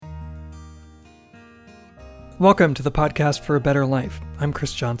Welcome to the podcast for a better life. I'm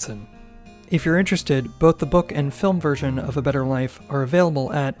Chris Johnson. If you're interested, both the book and film version of A Better Life are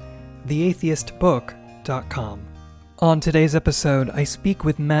available at theatheistbook.com. On today's episode, I speak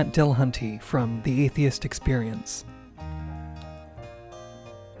with Matt Dillahunty from the Atheist Experience.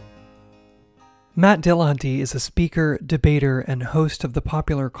 Matt Dillahunty is a speaker, debater, and host of the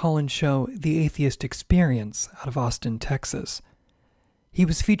popular call-in show The Atheist Experience out of Austin, Texas. He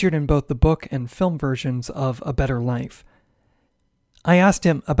was featured in both the book and film versions of A Better Life. I asked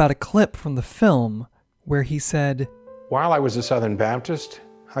him about a clip from the film where he said, "While I was a Southern Baptist,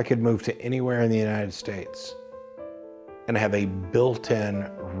 I could move to anywhere in the United States and have a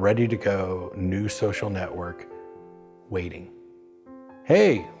built-in, ready-to-go new social network waiting.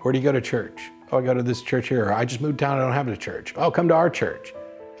 Hey, where do you go to church? Oh, I go to this church here. Or, I just moved down, I don't have a church. Oh, come to our church."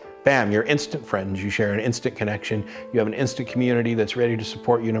 Bam, you're instant friends. You share an instant connection. You have an instant community that's ready to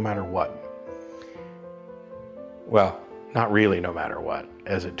support you no matter what. Well, not really no matter what,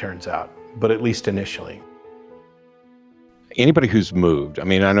 as it turns out, but at least initially. Anybody who's moved, I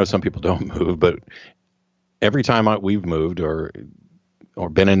mean, I know some people don't move, but every time we've moved or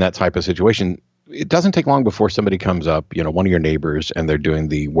been in that type of situation, it doesn't take long before somebody comes up, one of your neighbors, and they're doing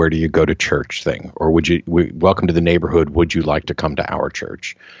the "where do you go to church" thing, or welcome to the neighborhood, would you like to come to our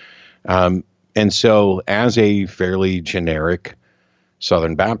church? And so as a fairly generic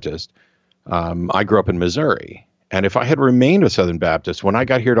Southern Baptist, I grew up in Missouri. And if I had remained a Southern Baptist, when I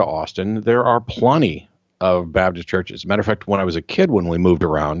got here to Austin, there are plenty of Baptist churches. As a matter of fact, when I was a kid, when we moved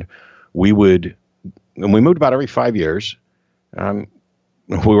around, we moved about every 5 years. We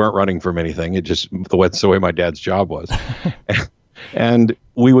weren't running from anything. That's the way my dad's job was. And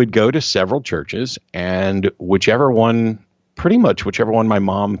we would go to several churches, and whichever one my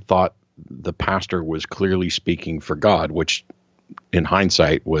mom thought the pastor was clearly speaking for God, which in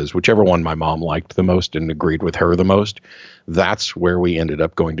hindsight was whichever one my mom liked the most and agreed with her the most, that's where we ended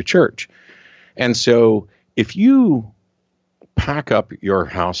up going to church. And so if you pack up your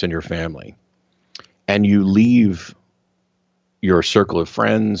house and your family and you leave your circle of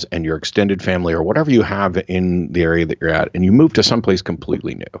friends and your extended family or whatever you have in the area that you're at, and you move to someplace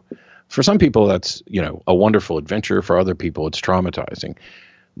completely new. For some people, that's, a wonderful adventure. For other people, it's traumatizing.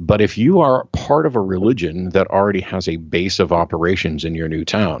 But if you are part of a religion that already has a base of operations in your new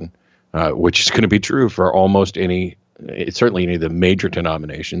town, which is going to be true for almost certainly any of the major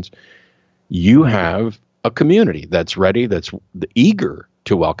denominations, you have a community that's ready, that's eager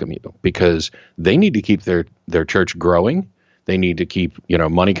to welcome you, because they need to keep their church growing. They need to keep,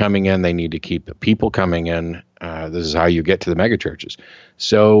 money coming in. They need to keep people coming in. This is how you get to the megachurches.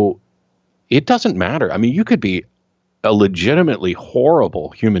 So it doesn't matter. I mean, you could be a legitimately horrible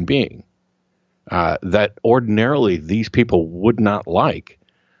human being that ordinarily these people would not like.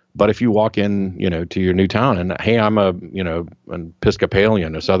 But if you walk in, to your new town and, hey, I'm an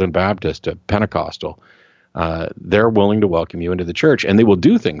Episcopalian, a Southern Baptist, a Pentecostal, they're willing to welcome you into the church, and they will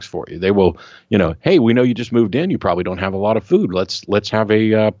do things for you. They will, hey, we know you just moved in. You probably don't have a lot of food. Let's have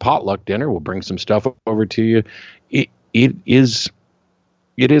a potluck dinner. We'll bring some stuff over to you. It is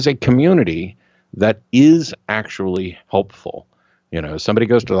a community that is actually helpful. Somebody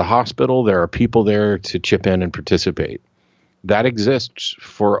goes to the hospital, there are people there to chip in and participate. That exists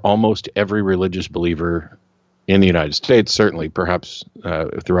for almost every religious believer in the United States, certainly, perhaps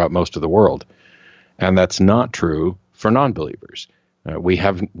throughout most of the world. And that's not true for non-believers.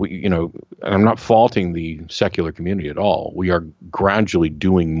 I'm not faulting the secular community at all. We are gradually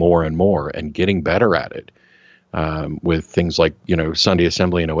doing more and more and getting better at it with things like, Sunday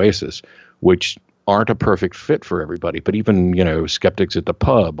Assembly and Oasis, which aren't a perfect fit for everybody. But even, skeptics at the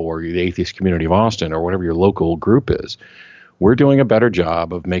pub or the Atheist Community of Austin or whatever your local group is, we're doing a better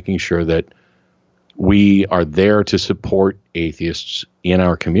job of making sure that we are there to support atheists in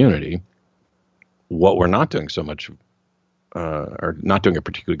our community. What we're not doing so much, or not doing a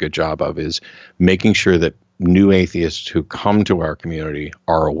particularly good job of, is making sure that new atheists who come to our community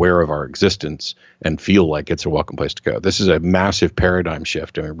are aware of our existence and feel like it's a welcome place to go. This is a massive paradigm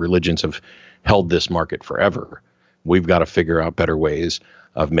shift. I mean, religions have held this market forever. We've got to figure out better ways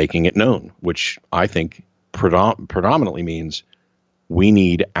of making it known, which I think predominantly means we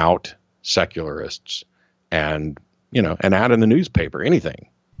need out secularists and, an ad in the newspaper, anything.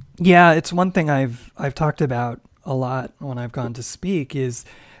 Yeah, it's one thing I've talked about a lot when I've gone to speak is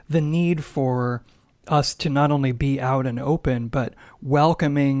the need for us to not only be out and open, but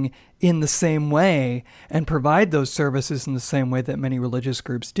welcoming in the same way and provide those services in the same way that many religious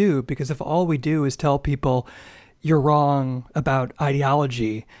groups do. Because if all we do is tell people you're wrong about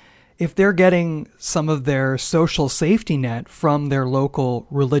ideology, if they're getting some of their social safety net from their local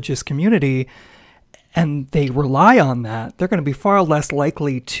religious community, and they rely on that, they're going to be far less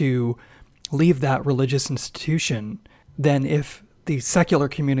likely to leave that religious institution than if the secular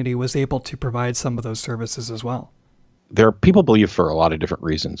community was able to provide some of those services as well. People believe for a lot of different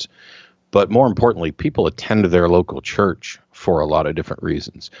reasons, but more importantly, people attend their local church for a lot of different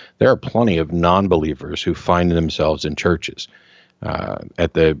reasons. There are plenty of non-believers who find themselves in churches.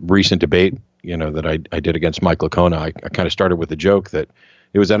 At the recent debate, that I did against Mike Licona, I kind of started with a joke that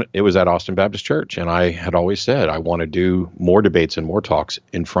it was at Austin Baptist Church, and I had always said I want to do more debates and more talks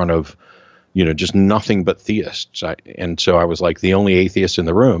in front of just nothing but theists. And so I was like, the only atheists in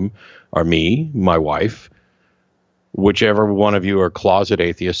the room are me, my wife, whichever one of you are closet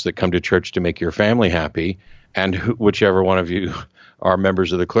atheists that come to church to make your family happy, and whichever one of you are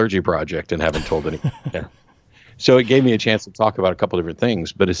members of the Clergy Project and haven't told anyone. Yeah. So it gave me a chance to talk about a couple different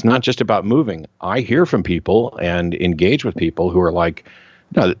things, but it's not just about moving. I hear from people and engage with people who are like,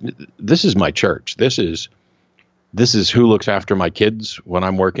 no, this is my church. This is who looks after my kids when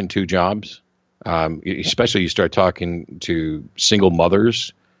I'm working 2 jobs. Especially you start talking to single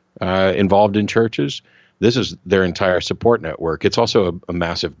mothers involved in churches. This is their entire support network. It's also a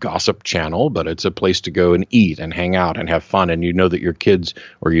massive gossip channel, but it's a place to go and eat and hang out and have fun. And you know that your kids,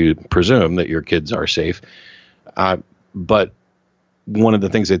 or you presume that your kids are safe. But one of the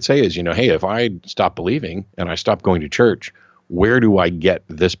things they'd say is, hey, if I stop believing and I stop going to church, where do I get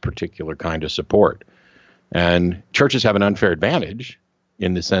this particular kind of support? And churches have an unfair advantage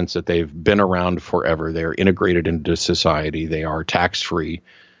in the sense that they've been around forever. They're integrated into society. They are tax-free.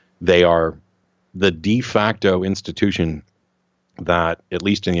 They are the de facto institution that, at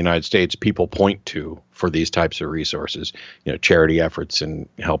least in the United States, people point to for these types of resources, charity efforts and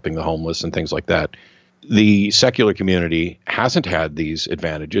helping the homeless and things like that. The secular community hasn't had these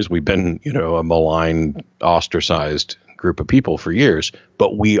advantages. We've been, a maligned, ostracized group of people for years,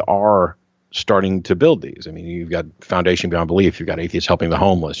 but we are starting to build these. I mean, you've got Foundation Beyond Belief, you've got Atheists Helping the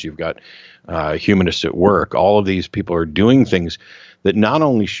Homeless, you've got Humanists at Work. All of these people are doing things that not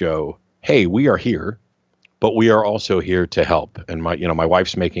only show, hey, we are here, but we are also here to help. And my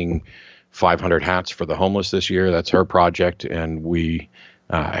wife's making 500 hats for the homeless this year. That's her project, and we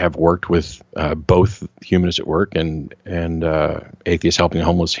have worked with both Humanists at Work and Atheists Helping the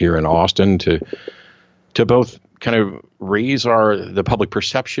Homeless here in Austin to both kind of raise the public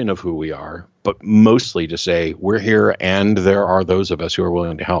perception of who we are, but mostly to say we're here and there are those of us who are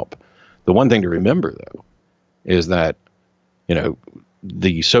willing to help. The one thing to remember, though, is that,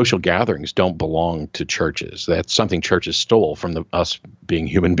 the social gatherings don't belong to churches. That's something churches stole from us being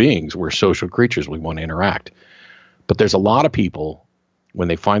human beings. We're social creatures. We want to interact. But there's a lot of people, when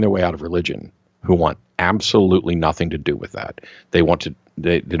they find their way out of religion, who want absolutely nothing to do with that. They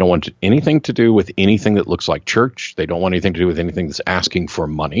don't want anything to do with anything that looks like church. They don't want anything to do with anything that's asking for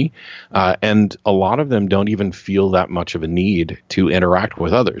money. And a lot of them don't even feel that much of a need to interact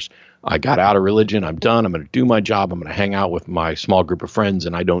with others. I got out of religion. I'm done. I'm going to do my job. I'm going to hang out with my small group of friends,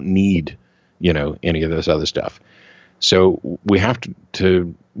 and I don't need, any of this other stuff. So we have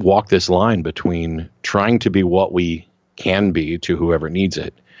to walk this line between trying to be what we can be to whoever needs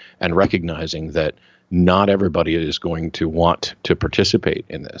it and recognizing that not everybody is going to want to participate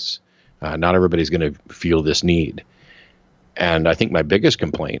in this. Not everybody's going to feel this need. And I think my biggest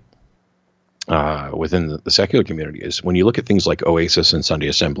complaint within the secular community is when you look at things like Oasis and Sunday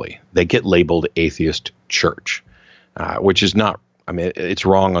Assembly, they get labeled atheist church, which is not, it's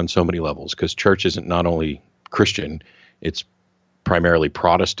wrong on so many levels, because church isn't not only Christian, it's primarily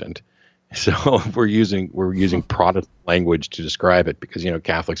Protestant. So we're using Protestant language to describe it because,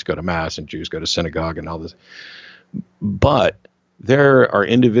 Catholics go to Mass and Jews go to synagogue and all this. But there are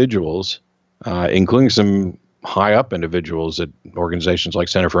individuals, including some high up individuals at organizations like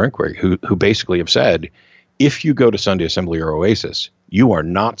Center for Inquiry, who basically have said, if you go to Sunday Assembly or Oasis, you are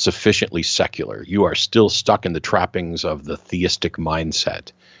not sufficiently secular. You are still stuck in the trappings of the theistic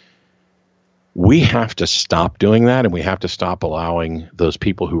mindset. We have to stop doing that, and we have to stop allowing those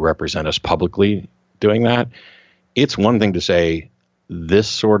people who represent us publicly doing that. It's one thing to say this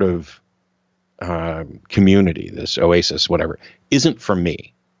sort of community, this Oasis, whatever, isn't for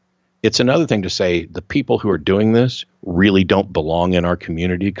me. It's another thing to say the people who are doing this really don't belong in our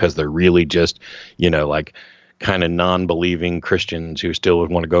community because they're really just, like kind of non-believing Christians who still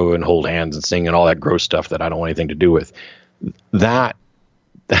would want to go and hold hands and sing and all that gross stuff that I don't want anything to do with. That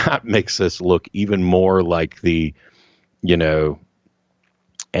makes us look even more like the,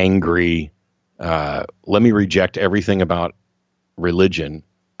 angry, let me reject everything about religion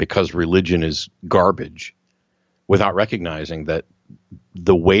because religion is garbage, without recognizing that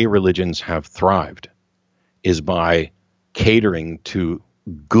the way religions have thrived is by catering to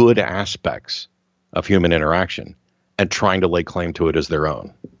good aspects of human interaction and trying to lay claim to it as their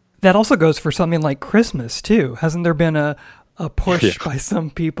own. That also goes for something like Christmas, too. Hasn't there been a push by some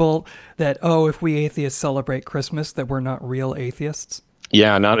people that, if we atheists celebrate Christmas, that we're not real atheists?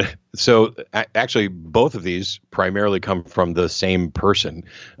 Yeah, so actually, both of these primarily come from the same person.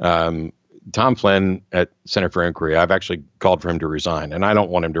 Tom Flynn at Center for Inquiry, I've actually called for him to resign, and I don't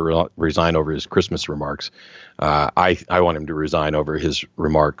want him to resign over his Christmas remarks. I want him to resign over his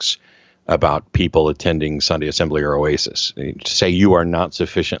remarks about people attending Sunday Assembly or Oasis. To say you are not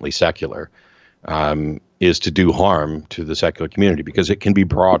sufficiently secular is to do harm to the secular community, because it can be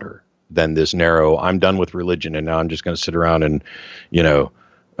broader than this narrow, I'm done with religion and now I'm just going to sit around and,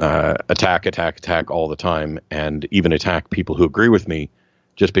 attack all the time, and even attack people who agree with me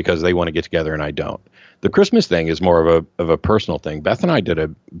just because they want to get together and I don't. The Christmas thing is more of a personal thing. Beth and I did a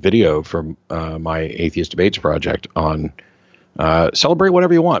video for my Atheist Debates Project on celebrate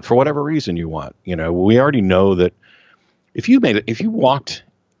whatever you want for whatever reason you want. We already know that if you walked,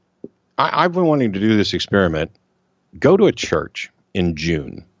 I've been wanting to do this experiment. Go to a church in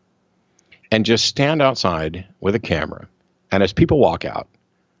June and just stand outside with a camera. And as people walk out,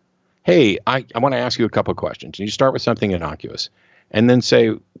 hey, I want to ask you a couple of questions. And you start with something innocuous and then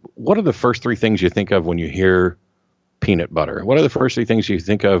say, what are the first three things you think of when you hear peanut butter? What are the first three things you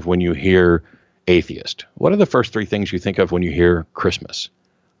think of when you hear atheist? What are the first three things you think of when you hear Christmas?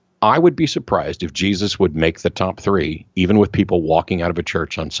 I would be surprised if Jesus would make the top three, even with people walking out of a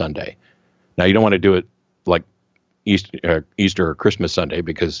church on Sunday. Now, you don't want to do it like Easter or Christmas Sunday,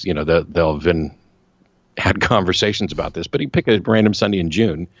 because they'll have had conversations about this. But you pick a random Sunday in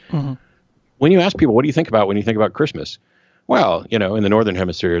June. Mm-hmm. When you ask people, what do you think about when you think about Christmas? Well, in the Northern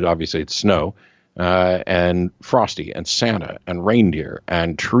Hemisphere, obviously it's snow and frosty and Santa and reindeer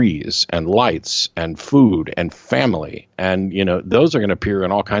and trees and lights and food and family. And, those are going to appear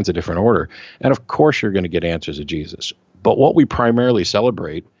in all kinds of different order. And of course, you're going to get answers of Jesus. But what we primarily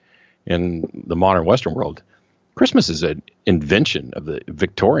celebrate in the modern Western world, Christmas is an invention of the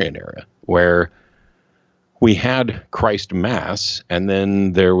Victorian era, where we had Christ Mass, and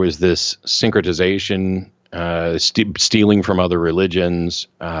then there was this syncretization, stealing from other religions,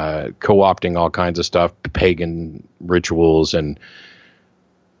 co-opting all kinds of stuff, pagan rituals,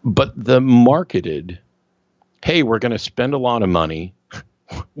 but the marketed, hey, we're going to spend a lot of money,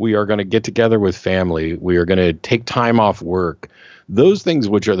 we are going to get together with family, we are going to take time off work. Those things,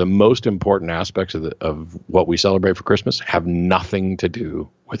 which are the most important aspects of what we celebrate for Christmas, have nothing to do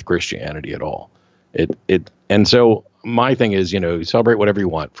with Christianity at all. And so my thing is, celebrate whatever you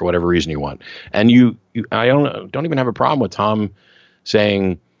want for whatever reason you want. And I don't even have a problem with Tom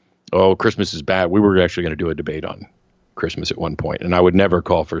saying, "Oh, Christmas is bad." We were actually going to do a debate on Christmas at one point, and I would never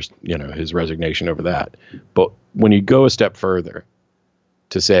call for his resignation over that. But when you go a step further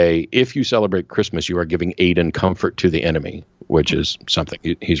to say, if you celebrate Christmas, you are giving aid and comfort to the enemy, which is something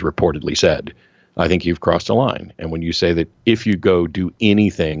he's reportedly said, I think you've crossed a line. And when you say that if you go do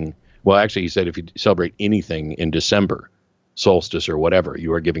anything, well, actually, he said if you celebrate anything in December, solstice or whatever,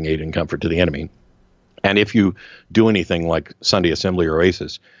 you are giving aid and comfort to the enemy. And if you do anything like Sunday Assembly or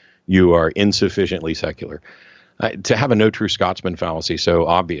Oasis, you are insufficiently secular. To have a no true Scotsman fallacy so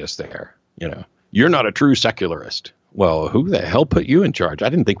obvious there, you're not a true secularist. Well, who the hell put you in charge? I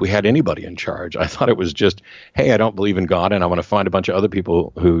didn't think we had anybody in charge. I thought it was just, hey, I don't believe in God, and I want to find a bunch of other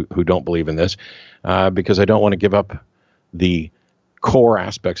people who don't believe in this because I don't want to give up the core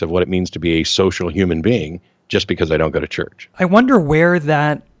aspects of what it means to be a social human being just because I don't go to church. I wonder where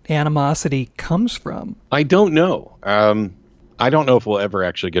that animosity comes from. I don't know. I don't know if we'll ever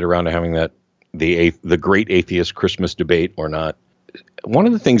actually get around to having the great atheist Christmas debate or not. One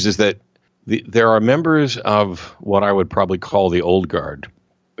of the things is that there are members of what I would probably call the old guard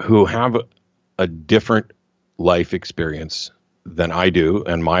who have a different life experience than I do,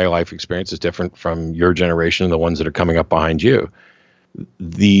 and my life experience is different from your generation and the ones that are coming up behind you.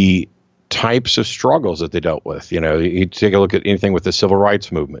 The types of struggles that they dealt with, you take a look at anything with the civil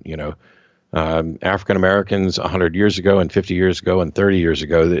rights movement, African Americans 100 years ago and 50 years ago and 30 years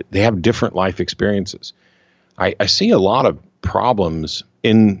ago, they have different life experiences. I see a lot of problems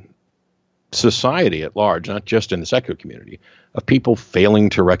in society at large, not just in the secular community, of people failing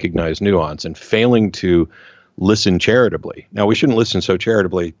to recognize nuance and failing to listen charitably. Now, we shouldn't listen so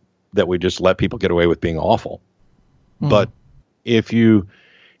charitably that we just let people get away with being awful. But if you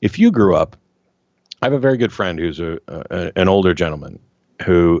grew up, I have a very good friend who's an older gentleman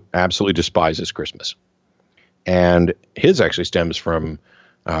who absolutely despises Christmas. And his actually stems from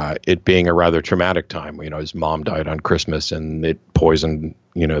it being a rather traumatic time. His mom died on Christmas and it poisoned,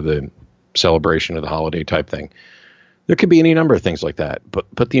 the celebration of the holiday type thing. There could be any number of things like that.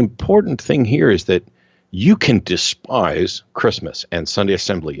 But the important thing here is that you can despise Christmas and Sunday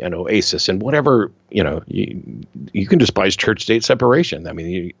Assembly and Oasis and whatever, you can despise church-state separation. I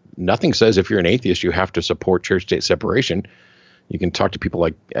mean, nothing says if you're an atheist you have to support church-state separation. You can talk to people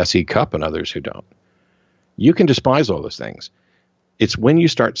like S.E. Cupp and others who don't. You can despise all those things. It's when you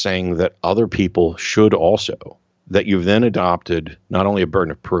start saying that other people should also, that you've then adopted not only a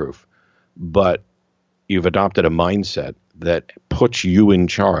burden of proof, but you've adopted a mindset that puts you in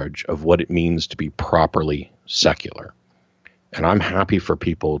charge of what it means to be properly secular. And I'm happy for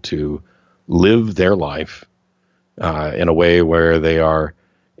people to live their life in a way where they are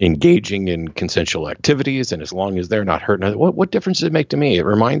engaging in consensual activities, and as long as they're not hurting others, what difference does it make to me? It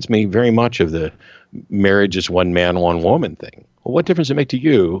reminds me very much of the marriage is one man, one woman thing. Well, what difference does it make to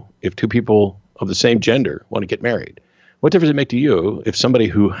you if two people of the same gender want to get married? What difference does it make to you if somebody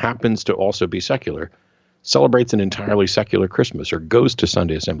who happens to also be secular celebrates an entirely secular Christmas or goes to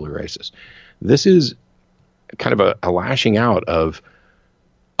Sunday Assembly races? This is kind of a lashing out of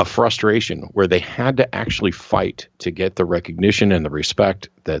a frustration where they had to actually fight to get the recognition and the respect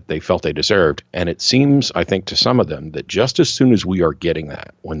that they felt they deserved. And it seems, I think, to some of them that just as soon as we are getting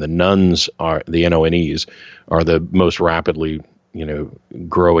that, when the nuns are, the NONEs, are the most rapidly,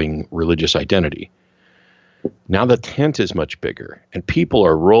 growing religious identity, now the tent is much bigger and people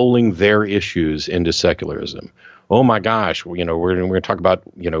are rolling their issues into secularism. Oh my gosh, we're going to talk about,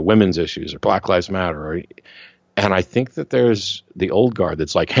 women's issues or Black Lives Matter. And I think that there's the old guard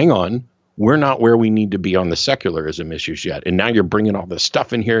that's like, hang on, we're not where we need to be on the secularism issues yet. And now you're bringing all this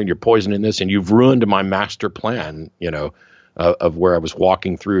stuff in here and you're poisoning this and you've ruined my master plan, of where I was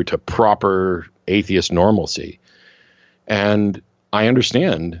walking through to proper atheist normalcy. And I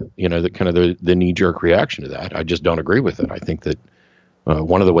understand, the kind of the knee-jerk reaction to that. I just don't agree with it. I think that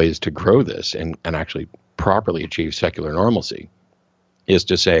one of the ways to grow this and actually properly achieve secular normalcy is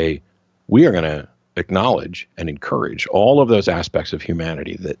to say, we are going to acknowledge and encourage all of those aspects of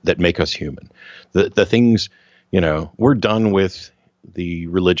humanity that make us human. The things, we're done with the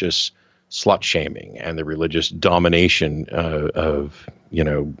religious slut shaming and the religious domination of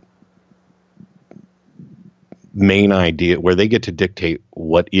main idea where they get to dictate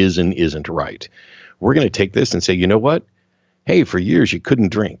what is and isn't right. We're going to take this and say, you know what? Hey, for years you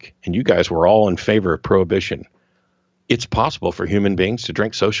couldn't drink and you guys were all in favor of prohibition. It's possible for human beings to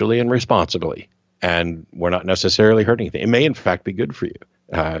drink socially and responsibly. And we're not necessarily hurting anything. It may, in fact, be good for you.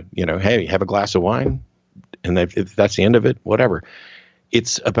 Hey, have a glass of wine, and if that's the end of it, whatever.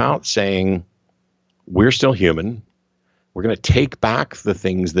 It's about saying we're still human. We're going to take back the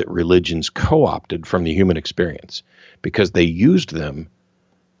things that religions co-opted from the human experience because they used them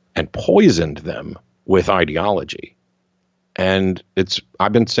and poisoned them with ideology. And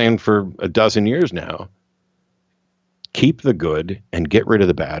I've been saying for a dozen years now, keep the good and get rid of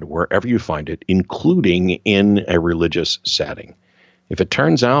the bad wherever you find it, including in a religious setting. If it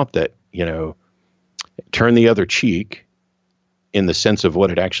turns out that, turn the other cheek in the sense of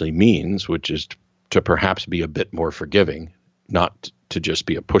what it actually means, which is to perhaps be a bit more forgiving, not to just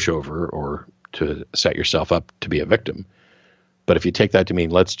be a pushover or to set yourself up to be a victim. But if you take that to mean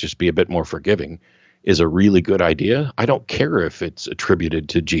let's just be a bit more forgiving is a really good idea. I don't care if it's attributed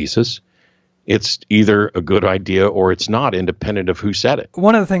to Jesus. It's either a good idea or it's not, independent of who said it.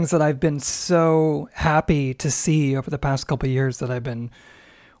 One of the things that I've been so happy to see over the past couple of years that I've been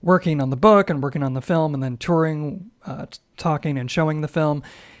working on the book and working on the film and then touring, talking and showing the film,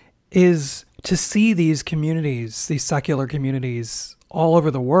 is to see these communities, these secular communities all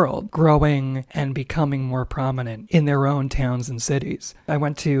over the world, growing and becoming more prominent in their own towns and cities. I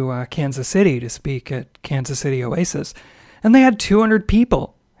went to Kansas City to speak at Kansas City Oasis, and they had 200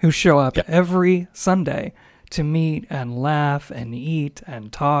 people who show up every Sunday to meet and laugh and eat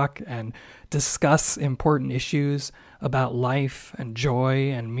and talk and discuss important issues about life and joy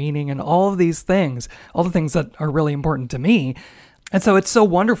and meaning and all of these things, all the things that are really important to me. And so it's so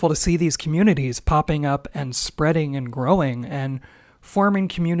wonderful to see these communities popping up and spreading and growing and forming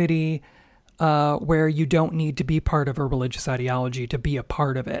community where you don't need to be part of a religious ideology to be a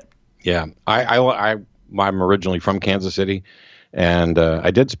part of it. Yeah, I'm originally from Kansas City. And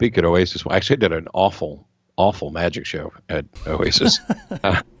I did speak at Oasis. Well, actually, I did an awful magic show at Oasis.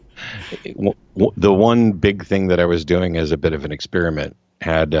 The one big thing that I was doing as a bit of an experiment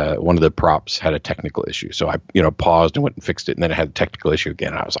had one of the props had a technical issue. So I, paused and went and fixed it, and then it had a technical issue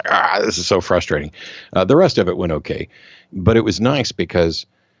again. And I was like, this is so frustrating. The rest of it went okay. But it was nice because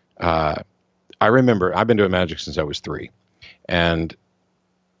I remember I've been doing magic since I was 3.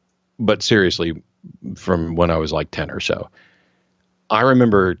 But seriously, from when I was like 10 or so. I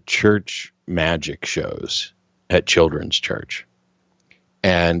remember church magic shows at children's church.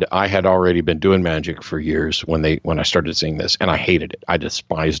 And I had already been doing magic for years when I started seeing this, and I hated it. I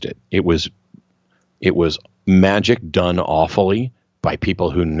despised it. It was magic done awfully by people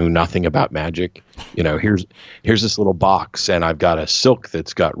who knew nothing about magic. You know, here's this little box, and I've got a silk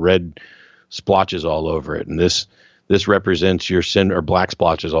that's got red splotches all over it, and this represents your sin, or black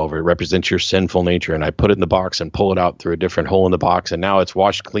splotches all over it, represents your sinful nature. And I put it in the box and pull it out through a different hole in the box, and now it's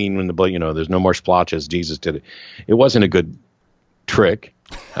washed clean in the blood. You know, there's no more splotches. Jesus did it. It wasn't a good trick.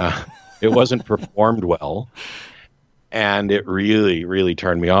 It wasn't performed well, and it really, really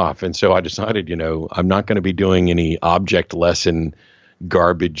turned me off. And so I decided, you know, I'm not going to be doing any object lesson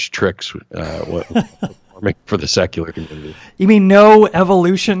garbage tricks for the secular community. You mean no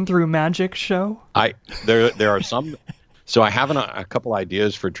evolution through magic show? There are some. So I have a couple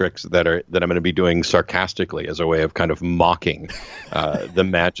ideas for tricks that I'm going to be doing sarcastically as a way of kind of mocking the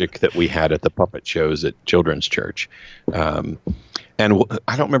magic that we had at the puppet shows at children's church. And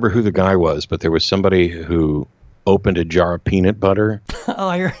I don't remember who the guy was, but there was somebody who opened a jar of peanut butter. Oh,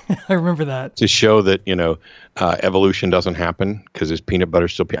 I remember that. To show that, you know, evolution doesn't happen because his peanut butter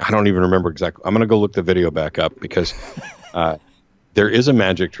still. I don't even remember exactly. I'm going to go look the video back up because there is a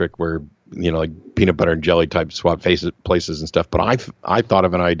magic trick where, you know, like peanut butter and jelly type swap places and stuff. But I thought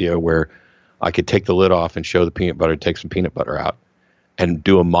of an idea where I could take the lid off and show the peanut butter, take some peanut butter out, and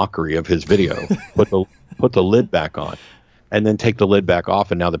do a mockery of his video. put the lid back on. And then take the lid back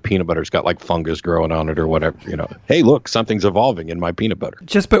off, and now the peanut butter's got like fungus growing on it or whatever. You know, hey, look, something's evolving in my peanut butter.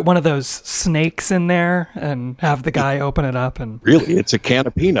 Just put one of those snakes in there and have the guy open it up. And really, it's a can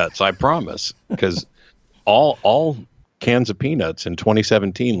of peanuts, I promise, because all cans of peanuts in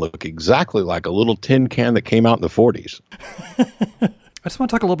 2017 look exactly like a little tin can that came out in the 40s. I just want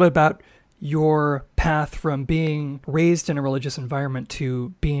to talk a little bit about your path from being raised in a religious environment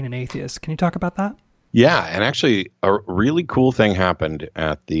to being an atheist. Can you talk about that? Yeah, and actually a really cool thing happened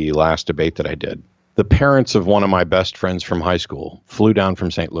at the last debate that I did. The parents of one of my best friends from high school flew down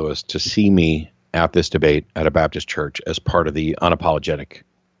from St. Louis to see me at this debate at a Baptist church as part of the Unapologetic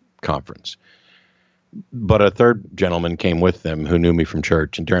conference. But a third gentleman came with them who knew me from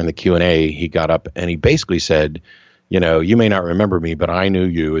church, and during the Q&A, he got up and he basically said, you know, you may not remember me, but I knew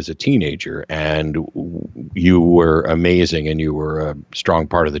you as a teenager, and you were amazing, and you were a strong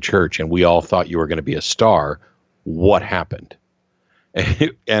part of the church, and we all thought you were going to be a star. What happened?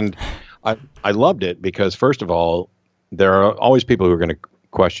 And I loved it because, first of all, there are always people who are going to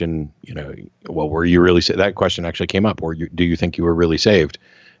question, you know, well, were you really saved? That question actually came up. Do you think you were really saved?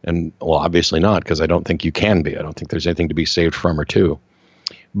 And, well, obviously not, because I don't think you can be. I don't think there's anything to be saved from or to.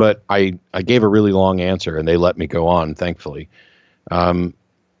 But I gave a really long answer, and they let me go on, thankfully. And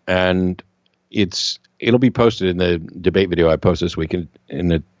it'll be posted in the debate video I post this week,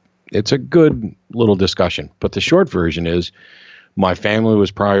 and it's a good little discussion. But the short version is, my family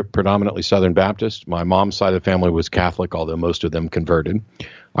was predominantly Southern Baptist. My mom's side of the family was Catholic, although most of them converted.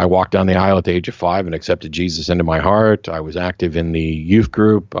 I walked down the aisle at the age of 5 and accepted Jesus into my heart. I was active in the youth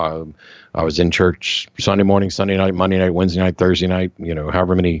group. I was in church Sunday morning, Sunday night, Monday night, Wednesday night, Thursday night, you know,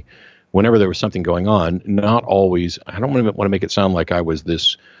 whenever there was something going on. Not always. I don't want to make it sound like I was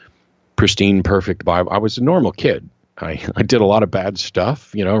this pristine, perfect Bible. I was a normal kid. I did a lot of bad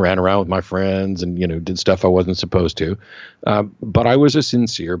stuff, you know, ran around with my friends and, you know, did stuff I wasn't supposed to. But I was a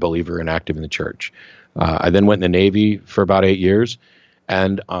sincere believer and active in the church. I then went in the Navy for about 8 years.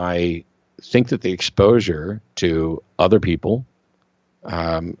 And I think that the exposure to other people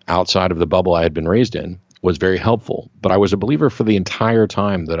outside of the bubble I had been raised in was very helpful. But I was a believer for the entire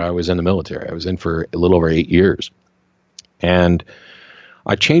time that I was in the military. I was in for a little over 8 years. And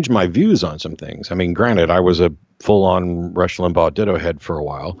I changed my views on some things. I mean, granted, I was a full-on Rush Limbaugh ditto head for a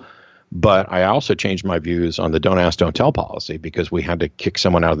while. But I also changed my views on the don't ask, don't tell policy because we had to kick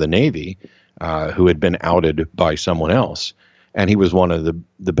someone out of the Navy who had been outed by someone else. And he was one of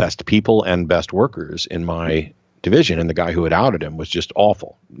the best people and best workers in my division. And the guy who had outed him was just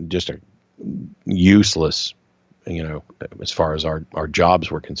awful, just a useless, you know, as far as our jobs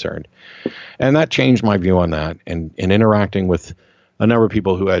were concerned. And that changed my view on that. And in interacting with a number of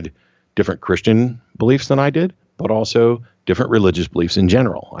people who had different Christian beliefs than I did, but also different religious beliefs in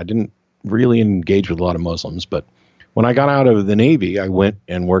general. I didn't really engage with a lot of Muslims, but when I got out of the Navy, I went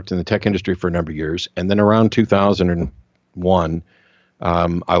and worked in the tech industry for a number of years. And then around 2001,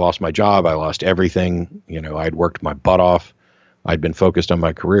 I lost my job. I lost everything. You know, I'd worked my butt off. I'd been focused on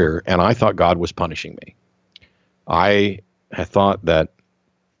my career, and I thought God was punishing me. I had thought that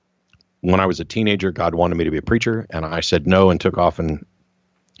when I was a teenager, God wanted me to be a preacher, and I said no and took off and,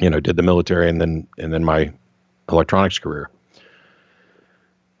 you know, did the military and then my electronics career.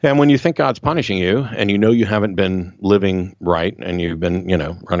 And when you think God's punishing you and you know you haven't been living right and you've been,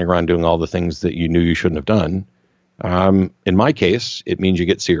 running around doing all the things that you knew you shouldn't have done, in my case, it means you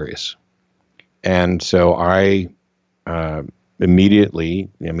get serious. And so I immediately,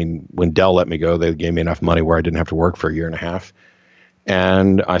 when Dell let me go, they gave me enough money where I didn't have to work for a year and a half.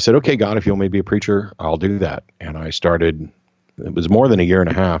 And I said, okay, God, if you'll make me a preacher, I'll do that. And I started, it was more than a year and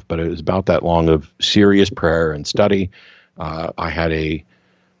a half, but it was about that long of serious prayer and study. I had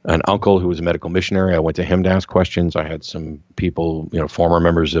an uncle who was a medical missionary. I went to him to ask questions. I had some people, former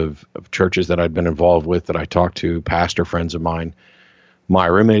members of churches that I'd been involved with that I talked to, pastor friends of mine. My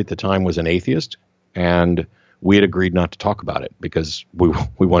roommate at the time was an atheist, and we had agreed not to talk about it because we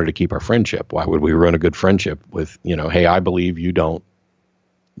wanted to keep our friendship. Why would we ruin a good friendship with, hey, I believe, you don't,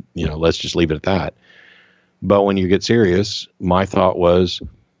 let's just leave it at that. But when you get serious, my thought was,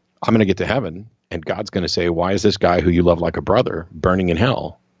 I'm going to get to heaven, and God's going to say, why is this guy who you love like a brother burning in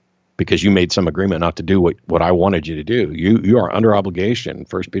hell? Because you made some agreement not to do what I wanted you to do. You are under obligation,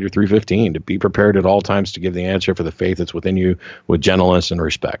 1 Peter 3:15, to be prepared at all times to give the answer for the faith that's within you with gentleness and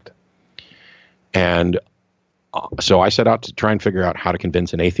respect. And so I set out to try and figure out how to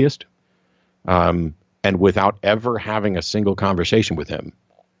convince an atheist. And without ever having a single conversation with him,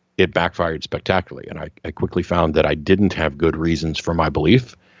 it backfired spectacularly. And I quickly found that I didn't have good reasons for my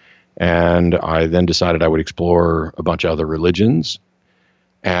belief. And I then decided I would explore a bunch of other religions.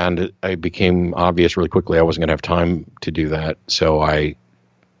 And it became obvious really quickly I wasn't going to have time to do that. So I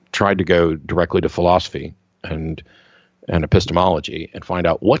tried to go directly to philosophy and epistemology and find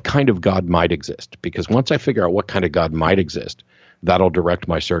out what kind of God might exist. Because once I figure out what kind of God might exist, that'll direct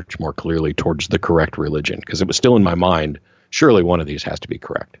my search more clearly towards the correct religion. Because it was still in my mind, surely one of these has to be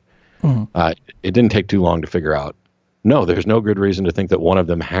correct. Mm-hmm. It didn't take too long to figure out, no, there's no good reason to think that one of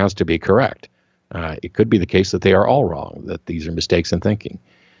them has to be correct. It could be the case that they are all wrong, that these are mistakes in thinking.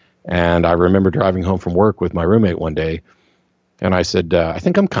 And I remember driving home from work with my roommate one day, and I said, I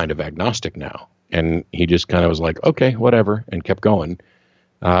think I'm kind of agnostic now. And he just kind of was like, okay, whatever, and kept going.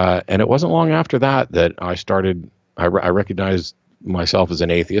 And it wasn't long after that I recognized myself as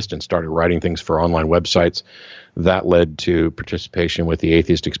an atheist and started writing things for online websites. That led to participation with the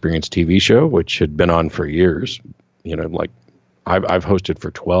Atheist Experience TV show, which had been on for years. I've hosted for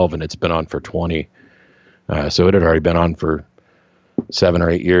 12 and it's been on for 20. So it had already been on for 7 or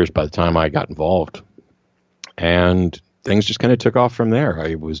 8 years by the time I got involved. And things just kind of took off from there.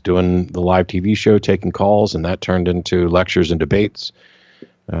 I was doing the live TV show, taking calls, and that turned into lectures and debates.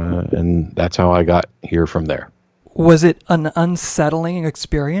 And that's how I got here from there. Was it an unsettling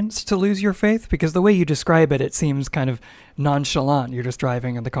experience to lose your faith? Because the way you describe it, it seems kind of nonchalant. You're just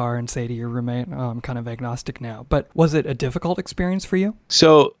driving in the car and say to your roommate, oh, I'm kind of agnostic now. But was it a difficult experience for you?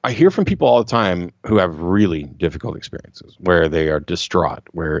 So I hear from people all the time who have really difficult experiences where they are distraught,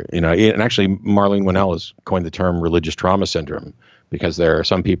 where, and actually Marlene Winnell has coined the term religious trauma syndrome, because there are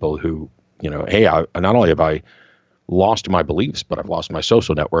some people who, hey, not only have I lost my beliefs, but I've lost my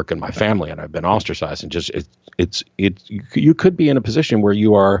social network and my family, and I've been ostracized. And just you could be in a position where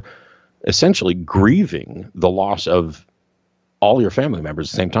you are essentially grieving the loss of all your family members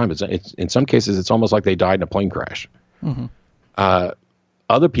at the same time. It's in some cases, it's almost like they died in a plane crash. Mm-hmm.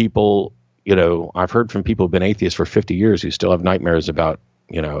 Other people, I've heard from people who've been atheists for 50 years who still have nightmares about,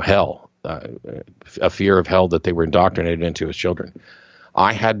 hell, a fear of hell that they were indoctrinated into as children.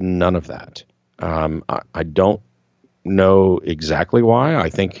 I had none of that. I don't know exactly why. I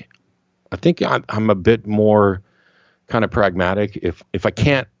think I'm a bit more kind of pragmatic. If I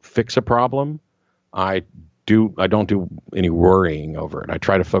can't fix a problem, I don't do any worrying over it. I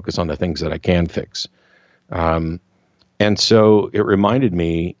try to focus on the things that I can fix. And so it reminded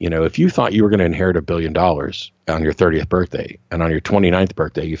me, if you thought you were going to inherit $1 billion on your 30th birthday, and on your 29th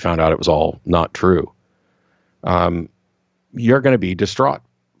birthday you found out it was all not true, you're going to be distraught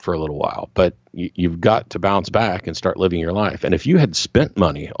for a little while, but you've got to bounce back and start living your life. And if you had spent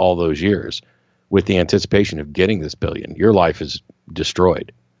money all those years with the anticipation of getting this $1 billion, your life is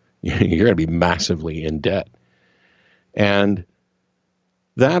destroyed. You're going to be massively in debt. And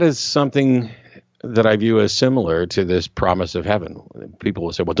that is something that I view as similar to this promise of heaven. People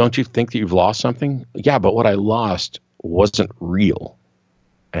will say, well, don't you think that you've lost something? Yeah, but what I lost wasn't real.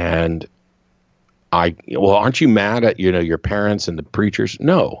 And aren't you mad at, your parents and the preachers?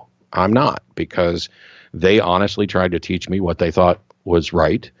 No, I'm not, because they honestly tried to teach me what they thought was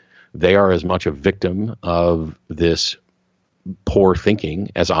right. They are as much a victim of this poor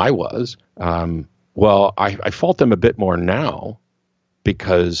thinking as I was. I fault them a bit more now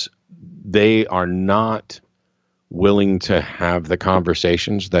because they are not willing to have the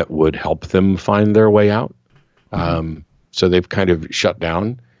conversations that would help them find their way out. So they've kind of shut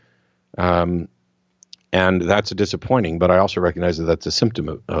down. And that's disappointing, but I also recognize that that's a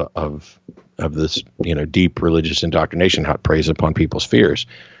symptom of this, deep religious indoctrination, how it preys upon people's fears.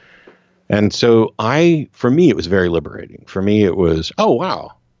 And so for me, it was very liberating. For me, it was, oh,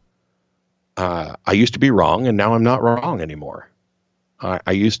 wow. I used to be wrong, and now I'm not wrong anymore.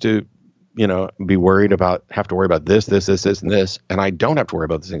 I used to, be worried about, have to worry about this, and this, and I don't have to worry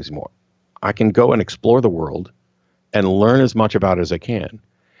about these things anymore. I can go and explore the world and learn as much about it as I can.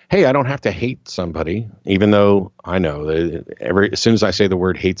 Hey, I don't have to hate somebody, even though I know that as soon as I say the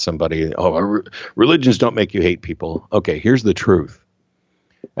word hate somebody, religions don't make you hate people. Okay, here's the truth.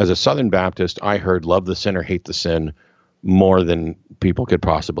 As a Southern Baptist, I heard love the sinner, hate the sin more than people could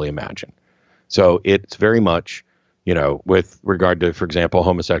possibly imagine. So it's very much, with regard to, for example,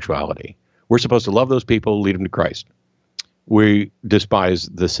 homosexuality. We're supposed to love those people, lead them to Christ. We despise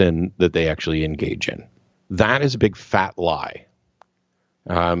the sin that they actually engage in. That is a big fat lie.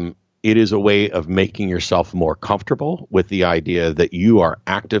 It is a way of making yourself more comfortable with the idea that you are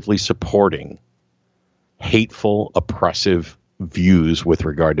actively supporting hateful, oppressive views with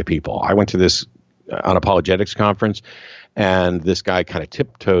regard to people. I went to this unapologetics conference, and this guy kind of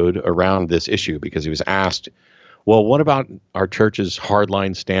tiptoed around this issue because he was asked, well, what about our church's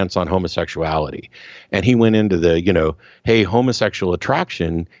hardline stance on homosexuality? And he went into the, hey, homosexual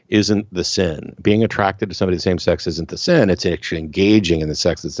attraction isn't the sin. Being attracted to somebody of the same sex isn't the sin. It's actually engaging in the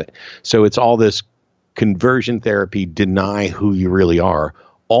sex. So it's all this conversion therapy, deny who you really are,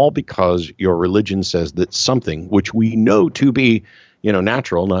 all because your religion says that something which we know to be,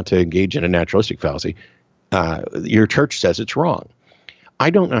 natural, not to engage in a naturalistic fallacy, your church says it's wrong.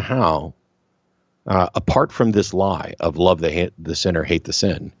 I don't know how, apart from this lie of love the sinner, hate the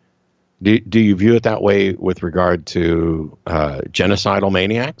sin, do you view it that way with regard to genocidal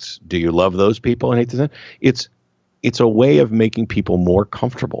maniacs? Do you love those people and hate the sin? It's a way of making people more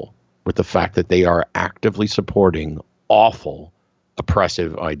comfortable with the fact that they are actively supporting awful,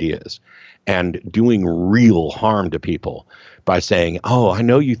 oppressive ideas and doing real harm to people by saying, oh, I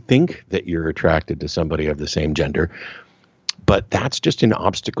know you think that you're attracted to somebody of the same gender, but that's just an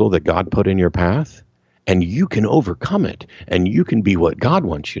obstacle that God put in your path, and you can overcome it, and you can be what God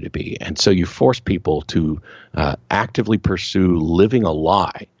wants you to be. And so you force people to actively pursue living a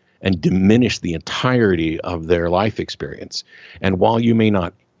lie and diminish the entirety of their life experience. And while you may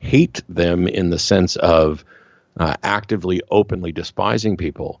not hate them in the sense of actively, openly despising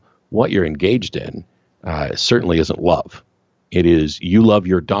people, what you're engaged in certainly isn't love. It is you love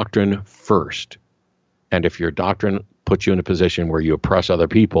your doctrine first. And if your doctrine puts you in a position where you oppress other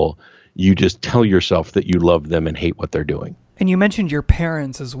people, you just tell yourself that you love them and hate what they're doing. And you mentioned your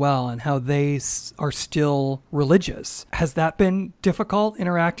parents as well and how they are still religious. Has that been difficult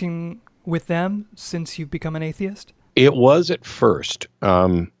interacting with them since you've become an atheist? It was at first.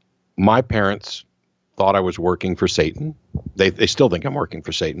 My parents thought I was working for Satan. They still think I'm working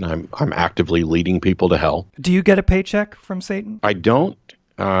for Satan. I'm actively leading people to hell. Do you get a paycheck from Satan? I don't.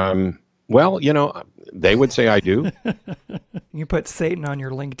 Well, they would say I do. You put Satan on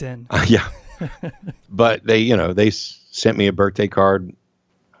your LinkedIn. Yeah. But they sent me a birthday card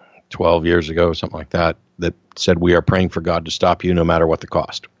 12 years ago, something like that said, we are praying for God to stop you no matter what the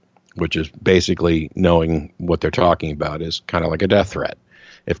cost, which is basically knowing what they're talking about is kind of like a death threat.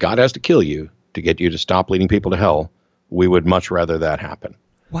 If God has to kill you to get you to stop leading people to hell, we would much rather that happen.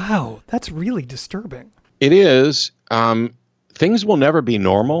 Wow, that's really disturbing. It is. Things will never be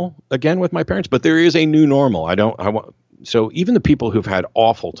normal again with my parents, but there is a new normal. So even the people who've had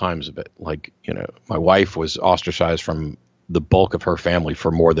awful times of it, like, my wife was ostracized from the bulk of her family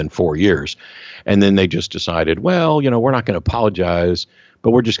for more than 4 years. And then they just decided, well, we're not going to apologize,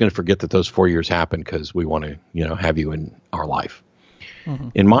 but we're just going to forget that those 4 years happened because we want to, have you in our life. Mm-hmm.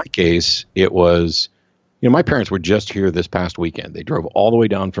 In my case, it was, my parents were just here this past weekend. They drove all the way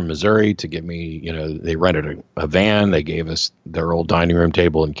down from Missouri to give me, they rented a van. They gave us their old dining room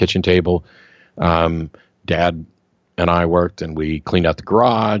table and kitchen table. Dad and I worked, and we cleaned out the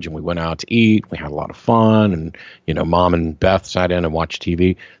garage, and we went out to eat. We had a lot of fun, and, Mom and Beth sat in and watched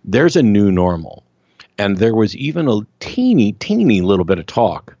TV. There's a new normal. And there was even a teeny little bit of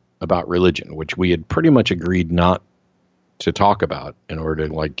talk about religion, which we had pretty much agreed not to talk about in order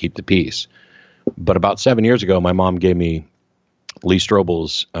to keep the peace. But about 7 years ago, my mom gave me Lee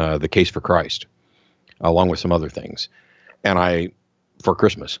Strobel's The Case for Christ, along with some other things, for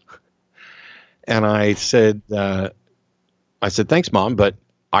Christmas. And I said, thanks, Mom, but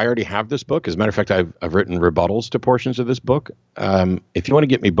I already have this book. As a matter of fact, I've written rebuttals to portions of this book. If you want to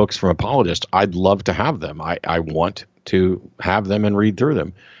get me books from apologists, I'd love to have them. I want to have them and read through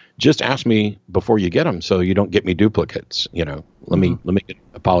them. just ask me before you get them so you don't get me duplicates. Let me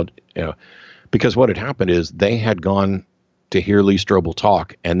apologize. Because what had happened is they had gone to hear Lee Strobel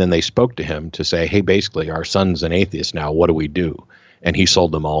talk, and then they spoke to him to say, hey, basically, our son's an atheist now. What do we do? And he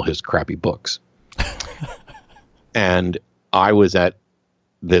sold them all his crappy books. And I was at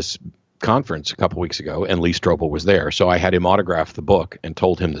this conference a couple weeks ago, and Lee Strobel was there. So I had him autograph the book and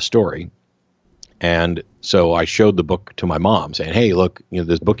told him the story. And so I showed the book to my mom saying, hey, look,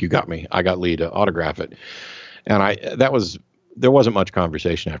 this book you got me, I got Lee to autograph it. And there wasn't much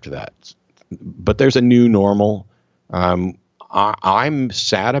conversation after that. But there's a new normal. I'm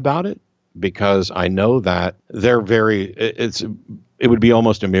sad about it because I know that it would be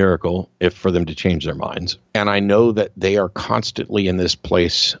almost a miracle if for them to change their minds. And I know that they are constantly in this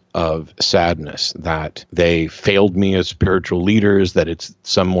place of sadness, that they failed me as spiritual leaders, that it's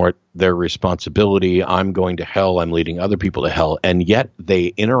somewhat their responsibility. I'm going to hell. I'm leading other people to hell. And yet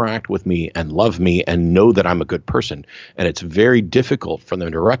they interact with me and love me and know that I'm a good person. And it's very difficult for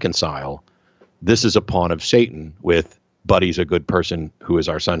them to reconcile. This is a pawn of Satan with Buddy's a good person who is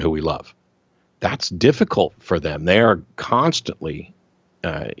our son who we love. That's difficult for them. They are constantly,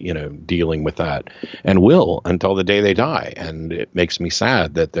 dealing with that and will until the day they die. And it makes me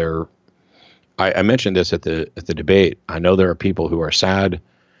sad that I mentioned this at the debate. I know there are people who are sad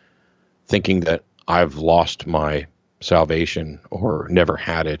thinking that I've lost my salvation or never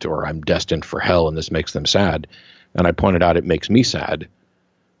had it, or I'm destined for hell, and this makes them sad. And I pointed out it makes me sad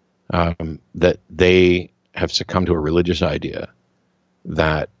that they have succumbed to a religious idea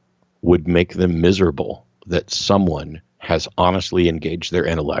that would make them miserable, that someone has honestly engaged their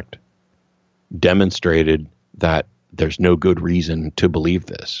intellect, demonstrated that there's no good reason to believe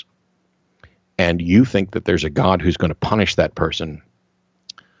this. And you think that there's a God who's going to punish that person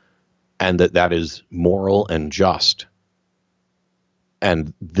and that is moral and just.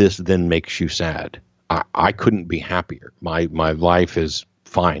 And this then makes you sad. I couldn't be happier. My life is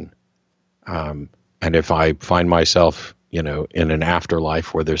fine. And if I find myself, in an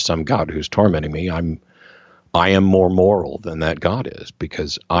afterlife where there's some God who's tormenting me, I am more moral than that God is,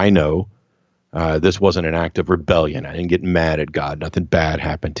 because I know this wasn't an act of rebellion. I didn't get mad at God. Nothing bad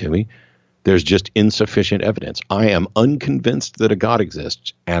happened to me. There's just insufficient evidence. I am unconvinced that a God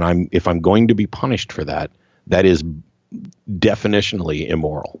exists, and if I'm going to be punished for that, that is definitionally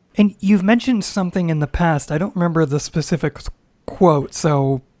immoral. And you've mentioned something in the past. I don't remember the specific quote,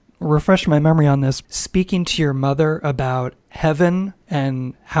 so refresh my memory on this. Speaking to your mother about heaven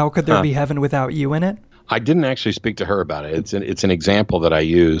and how could there be heaven without you in it? I didn't actually speak to her about it. It's an example that I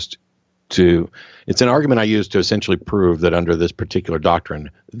used it's an argument I used to essentially prove that under this particular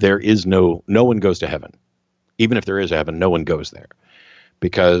doctrine, there is no one goes to heaven. Even if there is a heaven, no one goes there.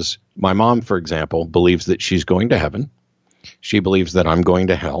 Because my mom, for example, believes that she's going to heaven. She believes that I'm going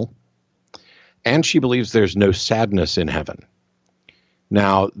to hell. And she believes there's no sadness in heaven.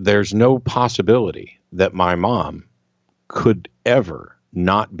 Now, there's no possibility that my mom could ever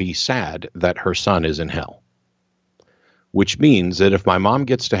not be sad that her son is in hell. Which means that if my mom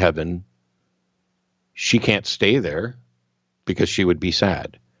gets to heaven, she can't stay there because she would be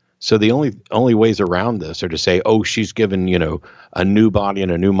sad. So the only ways around this are to say, oh, she's given, a new body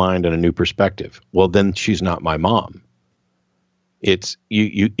and a new mind and a new perspective. Well, then she's not my mom. It's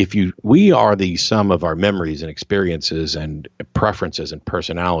we are the sum of our memories and experiences and preferences and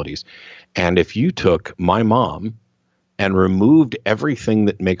personalities. And if you took my mom and removed everything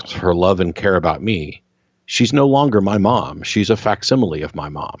that makes her love and care about me, she's no longer my mom. She's a facsimile of my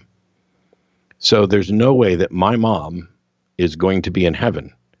mom. So there's no way that my mom is going to be in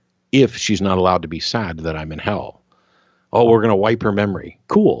heaven if she's not allowed to be sad that I'm in hell. Oh, we're going to wipe her memory.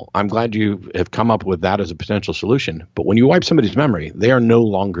 Cool. I'm glad you have come up with that as a potential solution. But when you wipe somebody's memory, they are no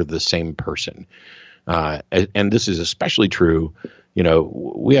longer the same person. And this is especially true.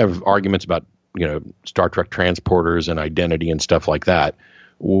 We have arguments about, Star Trek transporters and identity and stuff like that,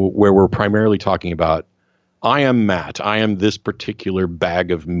 where we're primarily talking about, I am Matt. I am this particular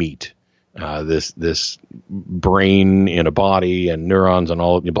bag of meat, this brain in a body and neurons and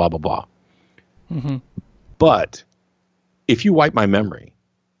all blah, blah, blah. Mm-hmm. But if you wipe my memory,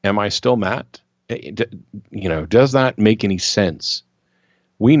 am I still Matt? Does that make any sense?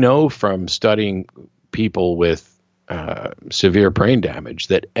 We know from studying people with severe brain damage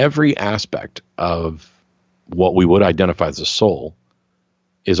that every aspect of what we would identify as a soul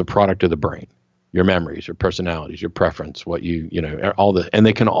is a product of the brain. Your memories, your personalities, your preference, and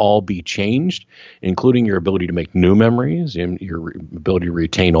they can all be changed, including your ability to make new memories and your ability to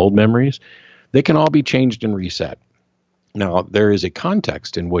retain old memories. They can all be changed and reset. Now, there is a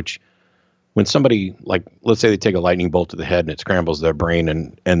context in which when somebody, like, let's say they take a lightning bolt to the head and it scrambles their brain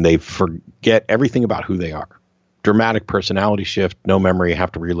and they forget everything about who they are. Dramatic personality shift, no memory,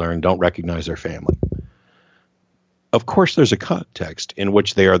 have to relearn, don't recognize their family. Of course, there's a context in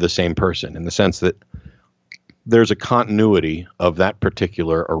which they are the same person, in the sense that there's a continuity of that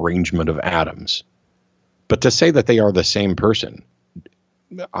particular arrangement of atoms. But to say that they are the same person,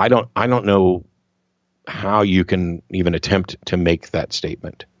 I don't know how you can even attempt to make that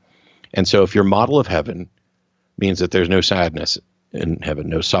statement. And so if your model of heaven means that there's no sadness in heaven,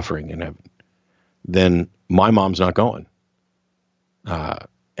 no suffering in heaven, then my mom's not going.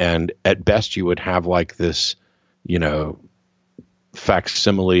 And at best you would have like this,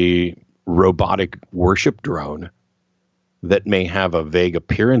 facsimile robotic worship drone that may have a vague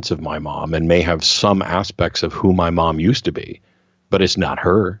appearance of my mom and may have some aspects of who my mom used to be, but it's not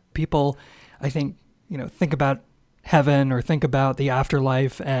her. People, I think, think about heaven or think about the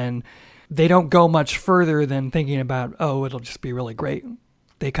afterlife, and they don't go much further than thinking about, oh, it'll just be really great.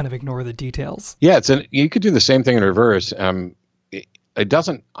 They kind of ignore the details. Yeah, you could do the same thing in reverse. It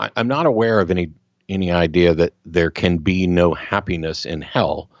doesn't. I'm not aware of any idea that there can be no happiness in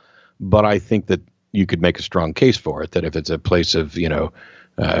hell, but I think that you could make a strong case for it. That if it's a place of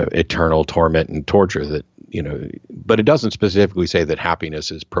eternal torment and torture, that but it doesn't specifically say that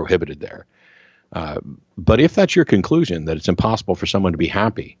happiness is prohibited there. But if that's your conclusion, that it's impossible for someone to be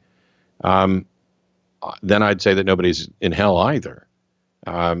happy, then I'd say that nobody's in hell either.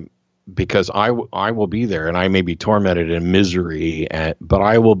 Because I will be there, and I may be tormented in misery, but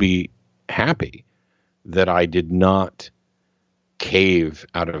I will be happy that I did not cave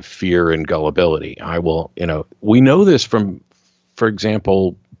out of fear and gullibility. I will, we know this from, for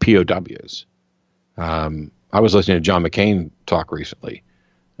example, POWs. I was listening to John McCain talk recently.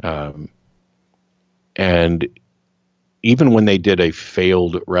 And even when they did a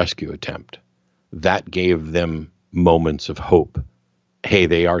failed rescue attempt, that gave them moments of hope. Hey,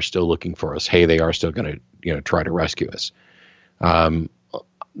 they are still looking for us. Hey, they are still going to, try to rescue us.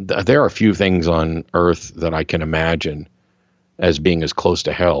 There are a few things on Earth that I can imagine as being as close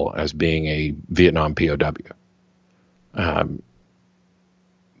to hell as being a Vietnam POW.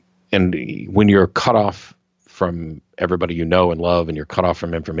 And when you're cut off from everybody you know and love, and you're cut off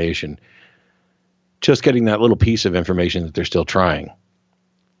from information, just getting that little piece of information that they're still trying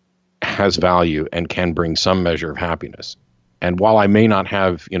has value and can bring some measure of happiness. And while I may not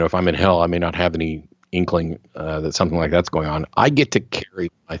have, if I'm in hell, I may not have any inkling that something like that's going on, I get to carry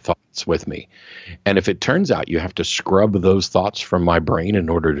my thoughts with me. And if it turns out you have to scrub those thoughts from my brain in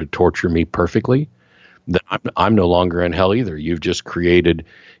order to torture me perfectly, then I'm no longer in hell either. You've just created,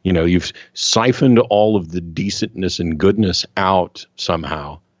 you've siphoned all of the decentness and goodness out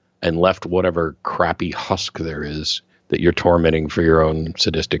somehow and left whatever crappy husk there is that you're tormenting for your own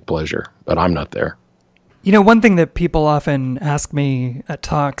sadistic pleasure. But I'm not there. One thing that people often ask me at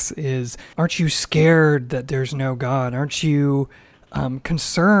talks is, aren't you scared that there's no God? Aren't you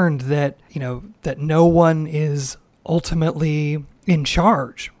concerned that, that no one is ultimately in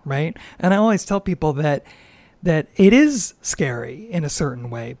charge, right? And I always tell people that it is scary in a certain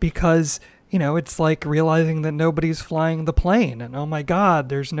way, because, it's like realizing that nobody's flying the plane and, oh my God,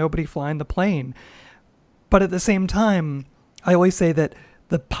 there's nobody flying the plane. But at the same time, I always say that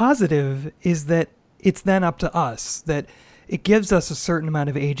the positive is that it's then up to us, that it gives us a certain amount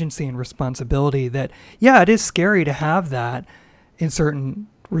of agency and responsibility. That, yeah, it is scary to have that in certain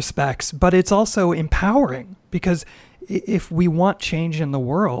respects, but it's also empowering, because if we want change in the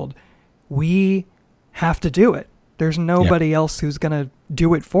world, we have to do it. There's nobody else who's going to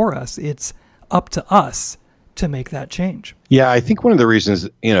do it for us. It's up to us to make that change. Yeah, I think one of the reasons,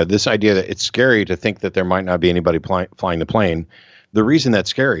 this idea that it's scary to think that there might not be anybody flying the plane, the reason that's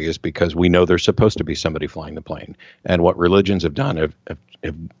scary is because we know there's supposed to be somebody flying the plane. And what religions have done have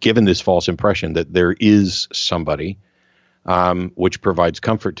given this false impression that there is somebody, which provides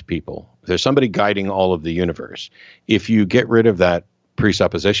comfort to people. There's somebody guiding all of the universe. If you get rid of that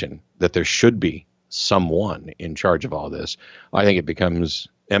presupposition that there should be someone in charge of all this, I think it becomes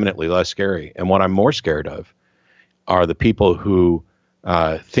eminently less scary. And what I'm more scared of are the people who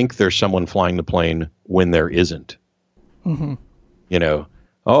think there's someone flying the plane when there isn't. Mm-hmm.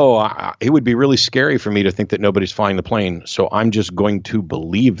 It would be really scary for me to think that nobody's flying the plane, so I'm just going to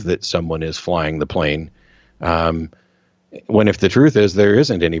believe that someone is flying the plane. When if the truth is there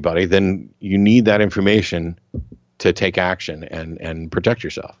isn't anybody, then you need that information to take action and protect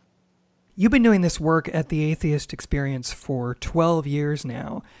yourself. You've been doing this work at the Atheist Experience for 12 years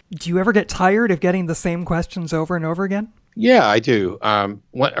now. Do you ever get tired of getting the same questions over and over again? Yeah, I do.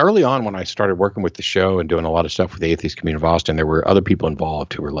 Early on, when I started working with the show and doing a lot of stuff with the atheist community of Austin, there were other people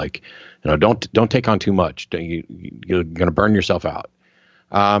involved who were like, don't take on too much. You're going to burn yourself out.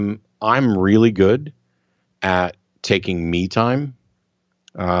 I'm really good at taking me time.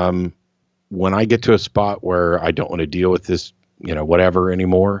 When I get to a spot where I don't want to deal with this, whatever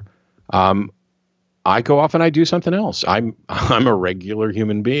anymore, I go off and I do something else. I'm a regular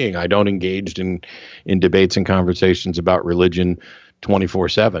human being. I don't engage in debates and conversations about religion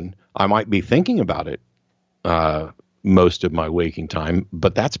 24/7. I might be thinking about it most of my waking time,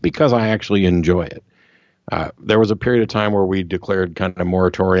 but that's because I actually enjoy it. There was a period of time where we declared kind of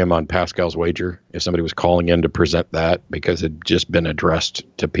moratorium on Pascal's wager if somebody was calling in to present that because it had just been addressed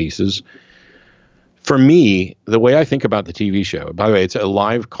to pieces. For me, the way I think about the TV show, by the way, it's a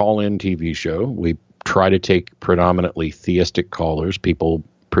live call-in TV show. We try to take predominantly theistic callers, people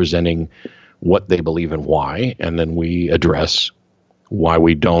presenting what they believe and why, and then we address why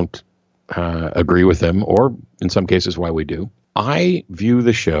we don't agree with them, or in some cases why we do. I view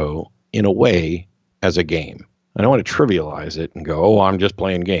the show in a way as a game. I don't want to trivialize it and go, I'm just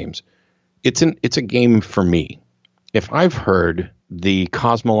playing games. It's a game for me. If I've heard the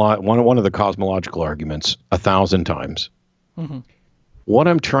one of the cosmological arguments 1,000 times, what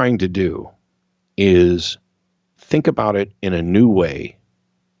I'm trying to do is think about it in a new way.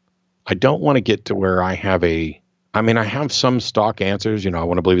 I don't want to get to where I have I have some stock answers, I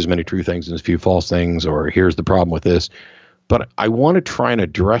want to believe as many true things and as few false things, or here's the problem with this, but I want to try and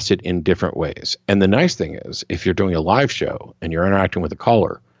address it in different ways. And the nice thing is, if you're doing a live show and you're interacting with a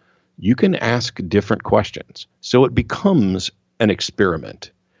caller, you can ask different questions. So it becomes an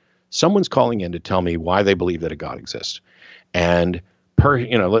experiment. Someone's calling in to tell me why they believe that a God exists. And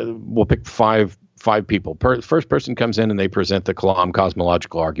we'll pick five people. First person comes in and they present the Kalam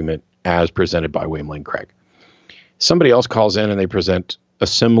cosmological argument as presented by William Lane Craig. Somebody else calls in and they present a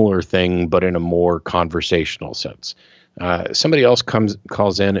similar thing, but in a more conversational sense. Somebody else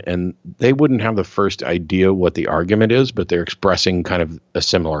calls in and they wouldn't have the first idea what the argument is, but they're expressing kind of a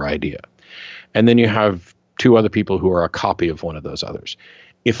similar idea. And then you have two other people who are a copy of one of those others.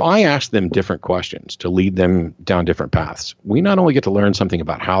 If I ask them different questions to lead them down different paths, we not only get to learn something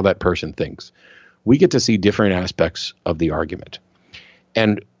about how that person thinks, we get to see different aspects of the argument.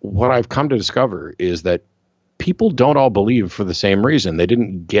 And what I've come to discover is that people don't all believe for the same reason. They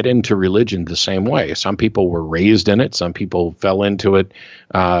didn't get into religion the same way. Some people were raised in it. Some people fell into it,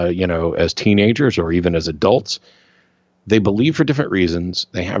 as teenagers or even as adults. They believe for different reasons.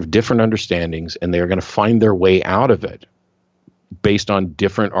 They have different understandings, and they're going to find their way out of it based on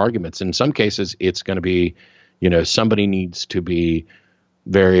different arguments. In some cases, it's going to be, somebody needs to be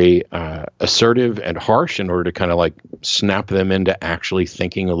very assertive and harsh in order to kind of like snap them into actually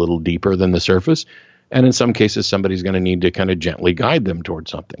thinking a little deeper than the surface. And in some cases, somebody's going to need to kind of gently guide them towards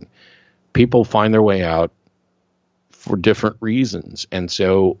something. People find their way out for different reasons. And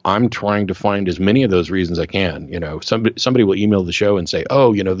so I'm trying to find as many of those reasons I can. Somebody will email the show and say,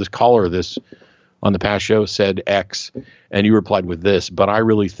 this caller, this on the past show said X, and you replied with this, but I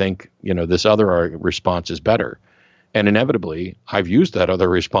really think, this other response is better. And inevitably, I've used that other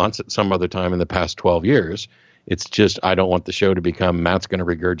response at some other time in the past 12 years. It's just, I don't want the show to become Matt's going to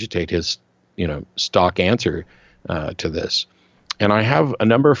regurgitate his, stock answer to this. And I have a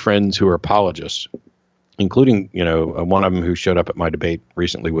number of friends who are apologists, including, one of them who showed up at my debate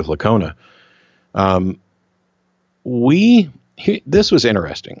recently with Lacona. This was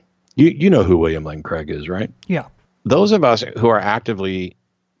interesting. You know who William Lane Craig is, right? Yeah. Those of us who are actively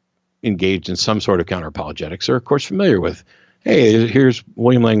engaged in some sort of counter-apologetics are, of course, familiar with, hey, here's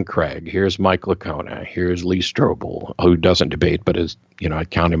William Lane Craig, here's Mike Lacona, here's Lee Strobel, who doesn't debate, but is, I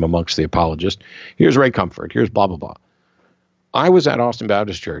count him amongst the apologists. Here's Ray Comfort, here's blah, blah, blah. I was at Austin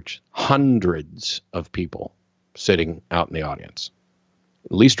Baptist Church, hundreds of people sitting out in the audience.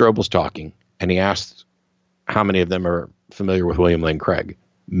 Lee Strobel's talking, and he asked how many of them are familiar with William Lane Craig.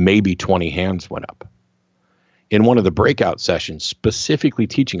 Maybe 20 hands went up. In one of the breakout sessions, specifically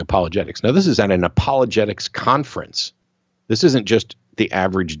teaching apologetics. Now, this is at an apologetics conference. This isn't just the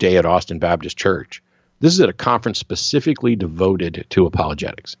average day at Austin Baptist Church. This is at a conference specifically devoted to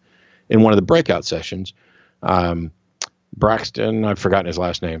apologetics. In one of the breakout sessions, Braxton, I've forgotten his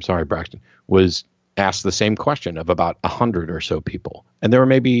last name, sorry, Braxton, was asked the same question of about 100 or so people. And there were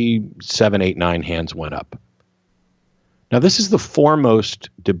maybe 7, 8, 9 hands went up. Now, this is the foremost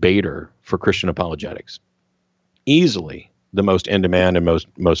debater for Christian apologetics. Easily the most in demand and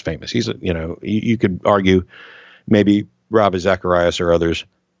most famous. He's, you could argue maybe Ravi Zacharias or others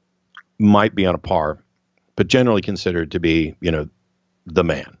might be on a par, but generally considered to be, the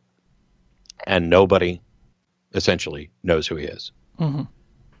man. And nobody essentially knows who he is. Mm-hmm.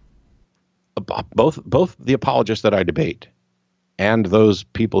 Both the apologists that I debate and those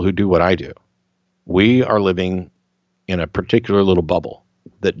people who do what I do, we are living in a particular little bubble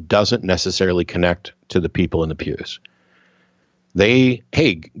that doesn't necessarily connect to the people in the pews.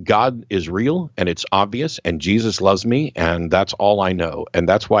 Hey, God is real and it's obvious and Jesus loves me and that's all I know. And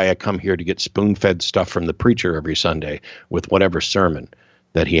that's why I come here to get spoon-fed stuff from the preacher every Sunday with whatever sermon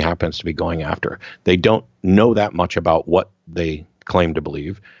that he happens to be going after. They don't know that much about what they claim to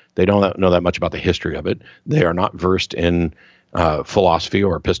believe. They don't know that much about the history of it. They are not versed in philosophy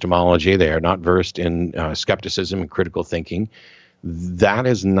or epistemology. They are not versed in skepticism and critical thinking. That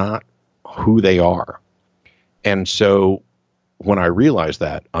is not who they are. And so when I realized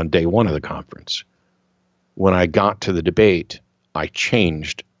that on day one of the conference, when I got to the debate, I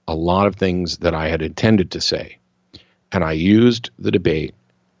changed a lot of things that I had intended to say. And I used the debate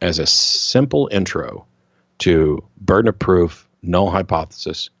as a simple intro to burden of proof, null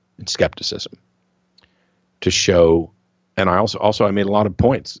hypothesis, and skepticism to show. And I also I made a lot of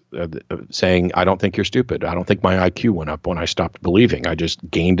points saying, I don't think you're stupid. I don't think my IQ went up when I stopped believing. I just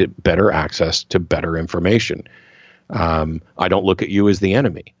gained better access to better information. I don't look at you as the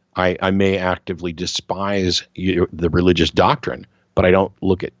enemy. I may actively despise the religious doctrine, but I don't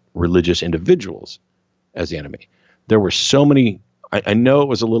look at religious individuals as the enemy. There were so many. I know it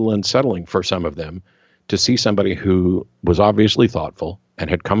was a little unsettling for some of them to see somebody who was obviously thoughtful and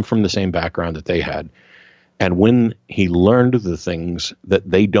had come from the same background that they had. And when he learned the things that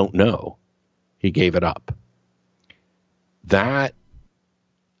they don't know, he gave it up. That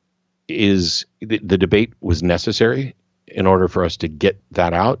is, the debate was necessary in order for us to get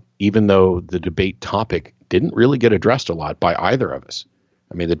that out, even though the debate topic didn't really get addressed a lot by either of us.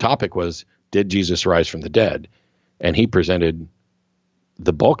 I mean, the topic was, did Jesus rise from the dead? And he presented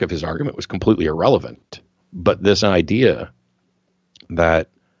the bulk of his argument was completely irrelevant. But this idea that,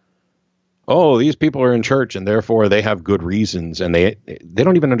 oh, these people are in church and therefore they have good reasons, and they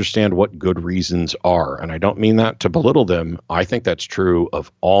don't even understand what good reasons are. And I don't mean that to belittle them. I think that's true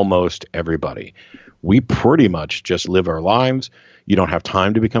of almost everybody. We pretty much just live our lives. You don't have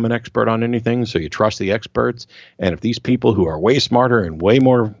time to become an expert on anything, so you trust the experts. And if these people who are way smarter and way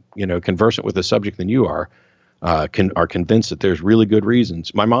more, conversant with the subject than you are convinced that there's really good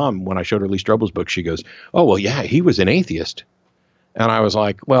reasons. My mom, when I showed her Lee Strobel's book, she goes, "Oh, well, yeah, he was an atheist." And I was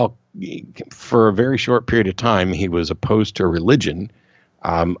like, well, for a very short period of time, he was opposed to religion.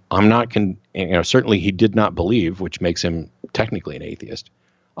 I'm not, certainly he did not believe, which makes him technically an atheist.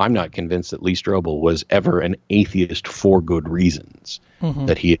 I'm not convinced that Lee Strobel was ever an atheist for good reasons. Mm-hmm.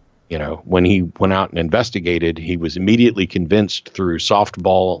 That he, when he went out and investigated, he was immediately convinced through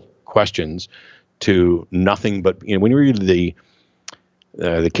softball questions to nothing but, when you read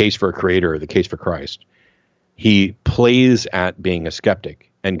the Case for a Creator or the Case for Christ, he plays at being a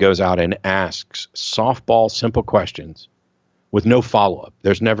skeptic and goes out and asks softball, simple questions with no follow-up.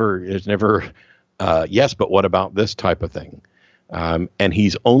 There's never yes, but what about this type of thing? And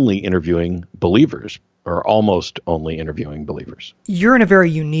he's only interviewing believers, or almost only interviewing believers. You're in a very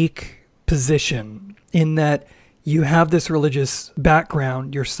unique position in that you have this religious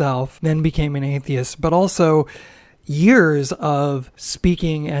background yourself, then became an atheist, but also years of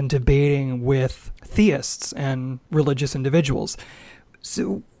speaking and debating with theists and religious individuals.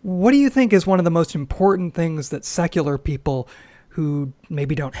 So what do you think is one of the most important things that secular people who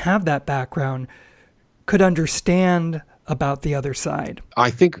maybe don't have that background could understand about the other side? I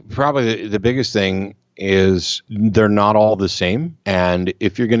think probably the biggest thing is they're not all the same. And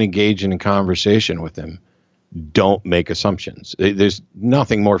if you're going to engage in a conversation with them, don't make assumptions. There's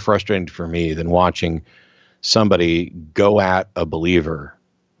nothing more frustrating for me than watching somebody go at a believer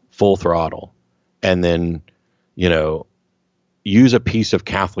full throttle and then, use a piece of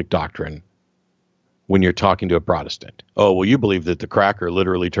Catholic doctrine when you're talking to a Protestant. Oh, well, you believe that the cracker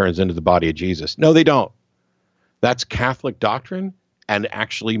literally turns into the body of Jesus. No, they don't. That's Catholic doctrine. And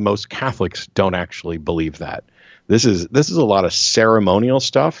actually, most Catholics don't actually believe that. This is a lot of ceremonial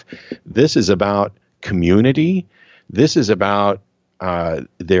stuff. This is about community. This is about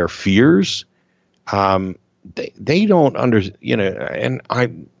their fears. They don't and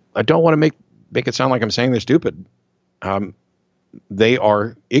I don't want to make it sound like I'm saying they're stupid. They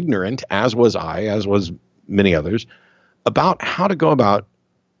are ignorant, as was I, as was many others, about how to go about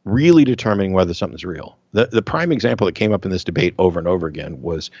really determining whether something's real. The prime example that came up in this debate over and over again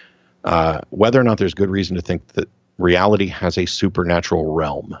was whether or not there's good reason to think that reality has a supernatural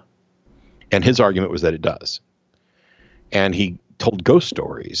realm. And his argument was that it does. And he told ghost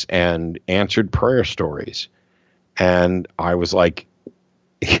stories and answered prayer stories. And I was like,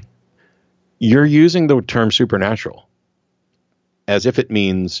 You're using the term supernatural as if it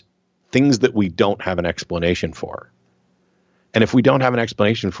means things that we don't have an explanation for. And if we don't have an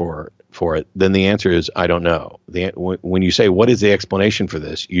explanation for it, then the answer is, I don't know. When you say, what is the explanation for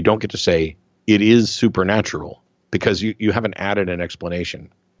this? You don't get to say, it is supernatural, because you haven't added an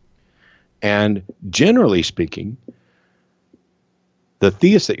explanation. And generally speaking, the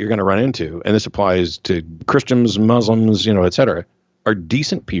theists that you're going to run into, and this applies to Christians, Muslims, et cetera, are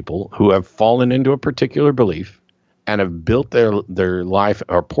decent people who have fallen into a particular belief and have built their life,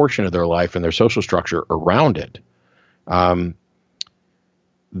 or a portion of their life and their social structure around it.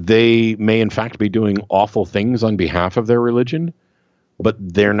 They may in fact be doing awful things on behalf of their religion, but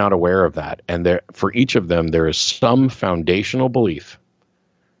they're not aware of that. And for each of them, there is some foundational belief,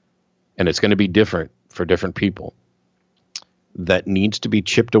 and it's going to be different for different people, that needs to be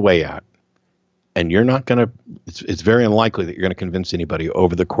chipped away at. And you're not going to, it's very unlikely that you're going to convince anybody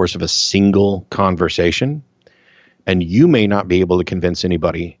over the course of a single conversation. And you may not be able to convince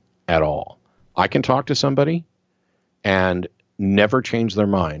anybody at all. I can talk to somebody and never change their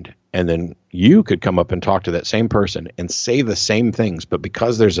mind. And then you could come up and talk to that same person and say the same things. But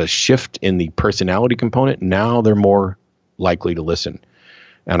because there's a shift in the personality component, now they're more likely to listen.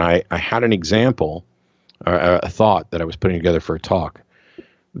 And I had an example, a thought that I was putting together for a talk,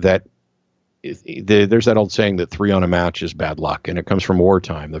 that there's that old saying that 3 on a match is bad luck. And it comes from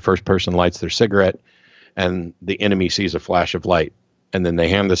wartime. The first person lights their cigarette and the enemy sees a flash of light. And then they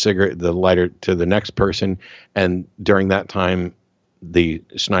hand the lighter to the next person. And during that time, the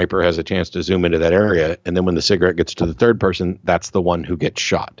sniper has a chance to zoom into that area. And then when the cigarette gets to the third person, that's the one who gets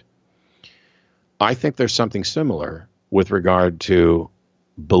shot. I think there's something similar with regard to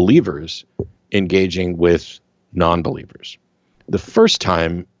believers engaging with non-believers. The first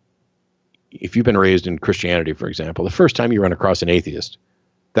time, if you've been raised in Christianity, for example, the first time you run across an atheist,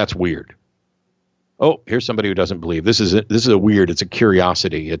 that's weird. Oh, here's somebody who doesn't believe. This is a weird. It's a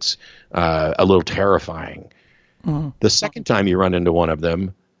curiosity. It's a little terrifying. Mm-hmm. The second time you run into one of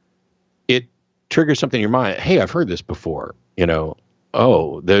them, it triggers something in your mind. Hey, I've heard this before.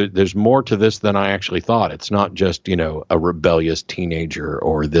 Oh, there's more to this than I actually thought. It's not just, a rebellious teenager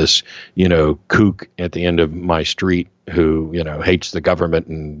or this, kook at the end of my street who, hates the government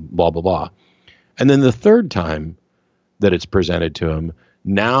and blah, blah, blah. And then the third time that it's presented to him,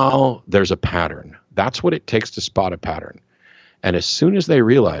 now there's a pattern. That's what it takes to spot a pattern. And as soon as they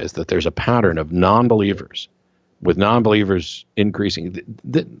realize that there's a pattern of non-believers, with non-believers increasing,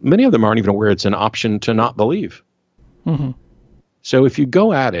 many of them aren't even aware it's an option to not believe. Mm-hmm. So if you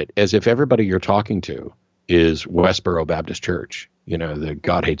go at it as if everybody you're talking to is Westboro Baptist Church, the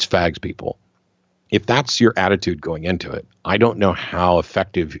God hates fags people, if that's your attitude going into it, I don't know how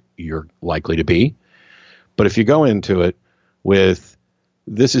effective you're likely to be. But if you go into it with,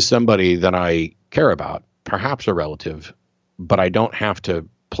 this is somebody that I care about, perhaps a relative, but I don't have to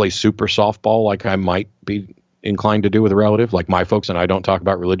play super softball like I might be inclined to do with a relative. Like my folks and I don't talk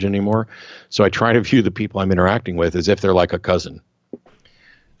about religion anymore. So I try to view the people I'm interacting with as if they're like a cousin.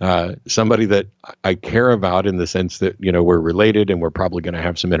 Somebody that I care about in the sense that, we're related and we're probably going to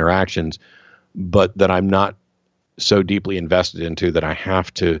have some interactions, but that I'm not so deeply invested into that I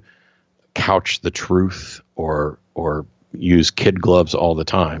have to couch the truth or use kid gloves all the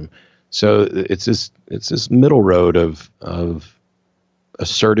time. So it's this middle road of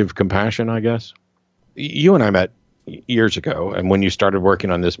assertive compassion, I guess. You and I met years ago, and when you started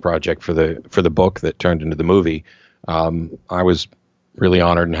working on this project for the book that turned into the movie, I was really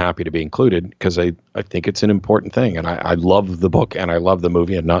honored and happy to be included because I think it's an important thing, and I love the book and I love the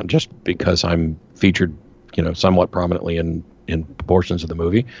movie, and not just because I'm featured, somewhat prominently in portions of the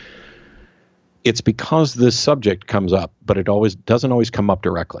movie. It's because this subject comes up, but it doesn't always come up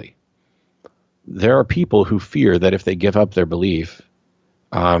directly. There are people who fear that if they give up their belief,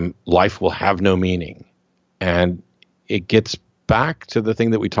 life will have no meaning. And it gets back to the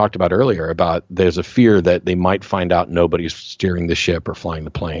thing that we talked about earlier about there's a fear that they might find out nobody's steering the ship or flying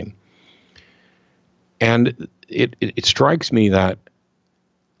the plane. And it strikes me that,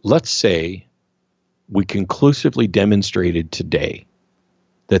 let's say we conclusively demonstrated today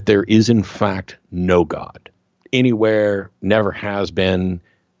that there is in fact no God anywhere, never has been.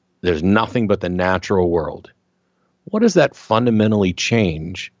 There's nothing but the natural world. What does that fundamentally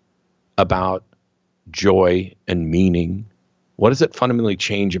change about joy and meaning? What does it fundamentally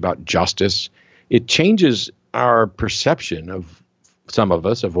change about justice? It changes our perception of some of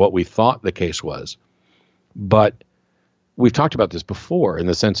us of what we thought the case was. But we've talked about this before in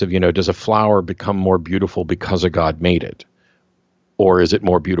the sense of, does a flower become more beautiful because a God made it? Or is it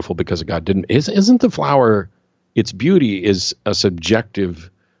more beautiful because a God didn't? Isn't the flower, its beauty is a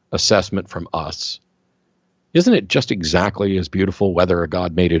subjective assessment from us, isn't it just exactly as beautiful whether a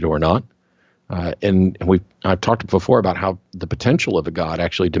God made it or not? And I've talked before about how the potential of a God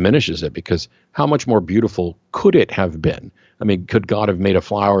actually diminishes it, because how much more beautiful could it have been? I mean, could God have made a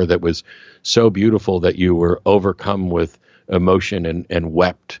flower that was so beautiful that you were overcome with emotion and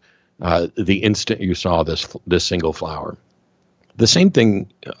wept the instant you saw this single flower? The same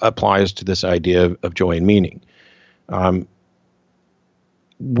thing applies to this idea of joy and meaning.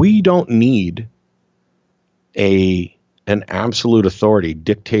 We don't need an absolute authority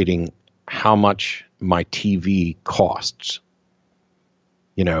dictating how much my TV costs.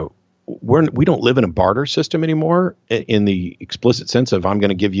 You know, we don't live in a barter system anymore in the explicit sense of I'm going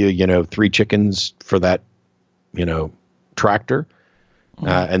to give you, 3 chickens for that, tractor.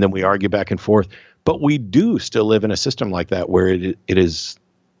 And then we argue back and forth. But we do still live in a system like that where it is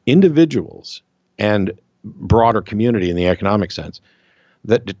individuals and broader community in the economic sense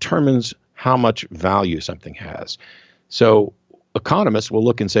that determines how much value something has. So economists will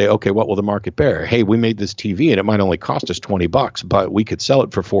look and say, okay, what will the market bear? Hey, we made this TV and it might only cost us $20, but we could sell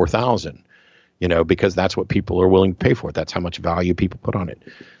it for $4,000, because that's what people are willing to pay for it. That's how much value people put on it.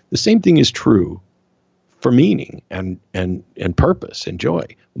 The same thing is true for meaning and purpose and joy.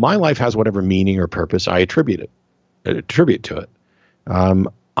 My life has whatever meaning or purpose I attribute to it.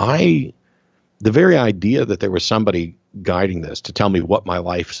 The very idea that there was somebody guiding this to tell me what my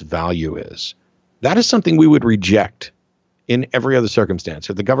life's value is, that is something we would reject in every other circumstance.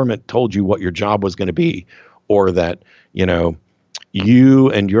 If the government told you what your job was going to be, or that,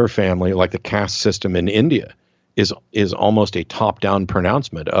 you and your family, like the caste system in India, is almost a top-down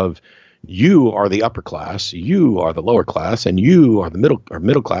pronouncement of you are the upper class, you are the lower class, and you are the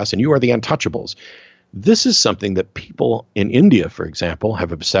middle class, and you are the untouchables. This is something that people in India, for example,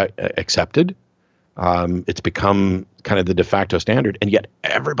 have accepted. It's become kind of the de facto standard, and yet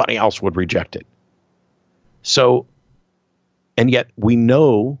everybody else would reject it. So, and yet we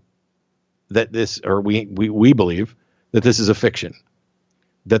know that we believe that this is a fiction,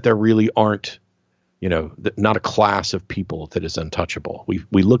 that there really aren't, not a class of people that is untouchable.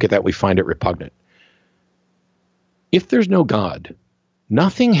 We look at that, we find it repugnant. If there's no God,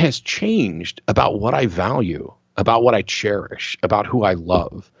 nothing has changed about what I value, about what I cherish, about who I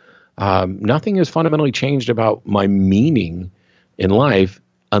love. Nothing has fundamentally changed about my meaning in life,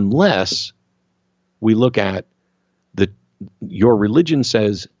 unless we look at your religion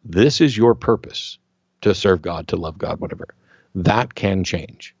says this is your purpose, to serve God, to love God, whatever. That can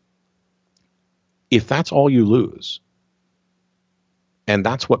change. If that's all you lose, and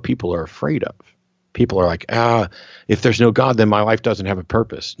that's what people are afraid of. People are like, if there's no God, then my life doesn't have a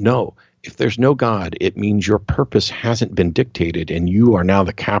purpose. No, if there's no God, it means your purpose hasn't been dictated and you are now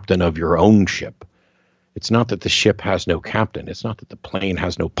the captain of your own ship. It's not that the ship has no captain. It's not that the plane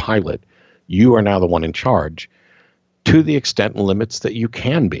has no pilot. You are now the one in charge, to the extent and limits that you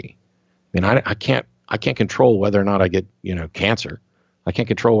can be. I mean, I can't control whether or not I get, cancer. I can't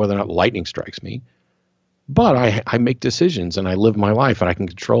control whether or not lightning strikes me. But I make decisions and I live my life, and I can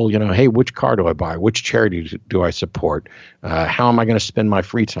control, hey, which car do I buy? Which charity do I support? How am I going to spend my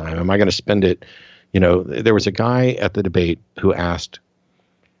free time? Am I going to spend it? There was a guy at the debate who asked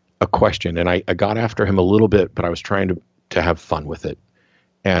a question, and I got after him a little bit, but I was trying to have fun with it.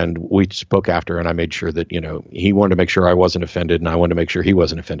 And we spoke after, and I made sure that, he wanted to make sure I wasn't offended, and I wanted to make sure he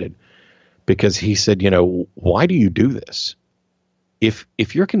wasn't offended. Because he said, why do you do this? If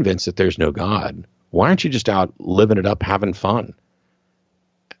you're convinced that there's no God, why aren't you just out living it up, having fun?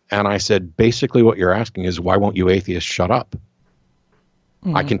 And I said, basically what you're asking is, why won't you atheists shut up?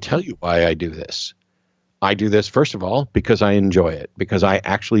 Mm-hmm. I can tell you why I do this. I do this, first of all, because I enjoy it, because I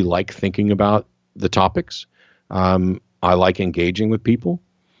actually like thinking about the topics. I like engaging with people.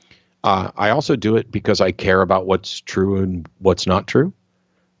 I also do it because I care about what's true and what's not true.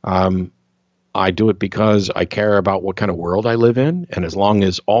 I do it because I care about what kind of world I live in. And as long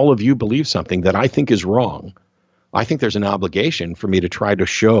as all of you believe something that I think is wrong, I think there's an obligation for me to try to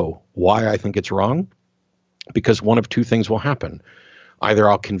show why I think it's wrong, because one of two things will happen. Either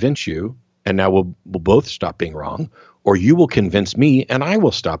I'll convince you and now we'll both stop being wrong, or you will convince me and I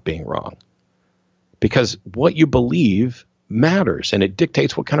will stop being wrong. Because what you believe matters, and it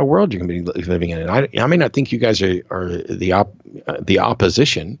dictates what kind of world you're going to be living in. And I may not think you guys are the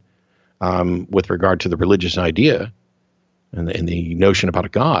opposition with regard to the religious idea and the notion about a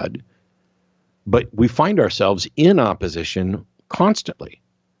God, but we find ourselves in opposition constantly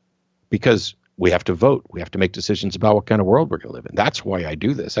because we have to vote. We have to make decisions about what kind of world we're going to live in. That's why I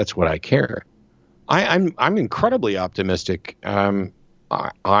do this. That's what I care. I'm incredibly optimistic.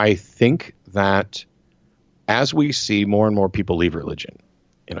 I think that as we see more and more people leave religion,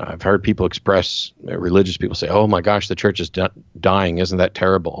 I've heard people express, religious people say, "Oh my gosh, the church is dying. Isn't that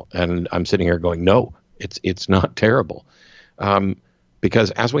terrible?" And I'm sitting here going, "No, it's not terrible,"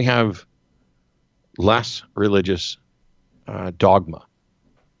 because as we have less religious dogma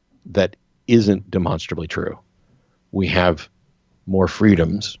that isn't demonstrably true, we have more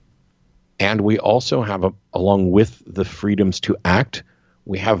freedoms, and we also have, along with the freedoms to act,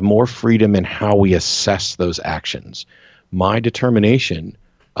 we have more freedom in how we assess those actions. My determination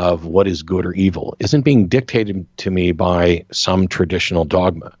of what is good or evil isn't being dictated to me by some traditional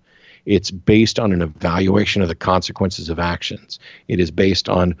dogma. It's based on an evaluation of the consequences of actions. It is based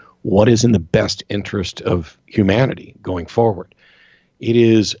on what is in the best interest of humanity going forward. It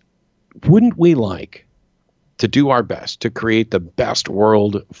is, wouldn't we like to do our best to create the best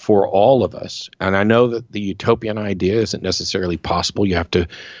world for all of us? And I know that the utopian idea isn't necessarily possible. You have to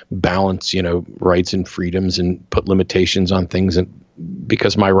balance, rights and freedoms and put limitations on things, and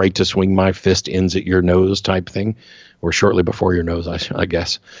because my right to swing my fist ends at your nose type thing, or shortly before your nose, I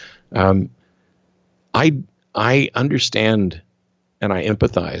guess. I understand and I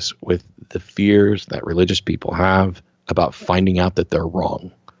empathize with the fears that religious people have about finding out that they're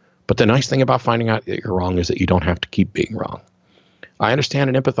wrong. But the nice thing about finding out that you're wrong is that you don't have to keep being wrong. I understand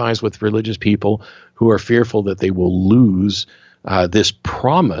and empathize with religious people who are fearful that they will lose this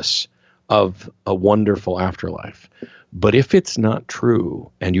promise of a wonderful afterlife. But if it's not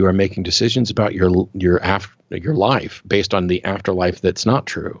true, and you are making decisions about your life based on the afterlife that's not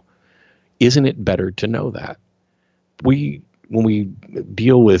true, isn't it better to know that? When we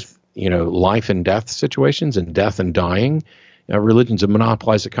deal with life and death situations and death and dying, religions have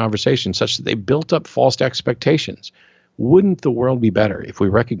monopolized the conversation such that they built up false expectations. Wouldn't the world be better if we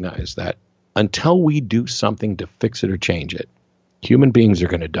recognize that until we do something to fix it or change it, human beings are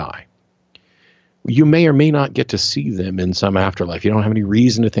going to die? You may or may not get to see them in some afterlife. You don't have any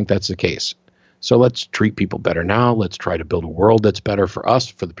reason to think that's the case. So let's treat people better now. Let's try to build a world that's better for us,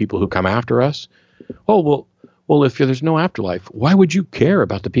 for the people who come after us. Oh, well, if there's no afterlife, why would you care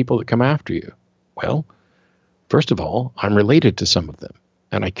about the people that come after you? Well, first of all, I'm related to some of them,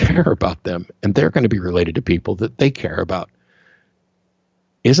 and I care about them, and they're going to be related to people that they care about.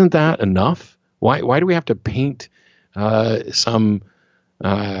 Isn't that enough? Why do we have to paint some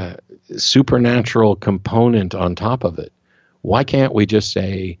supernatural component on top of it? Why can't we just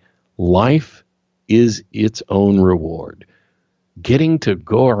say life is its own reward? Getting to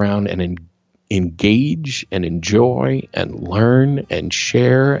go around and engage and enjoy and learn and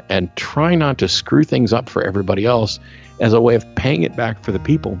share and try not to screw things up for everybody else as a way of paying it back for the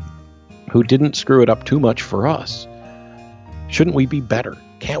people who didn't screw it up too much for us. Shouldn't we be better?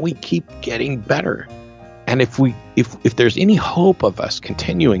 Can't we keep getting better? And if there's any hope of us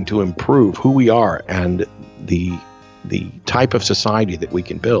continuing to improve who we are and the type of society that we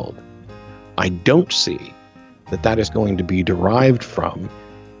can build, I don't see that is going to be derived from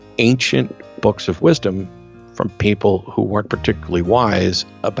ancient books of wisdom from people who weren't particularly wise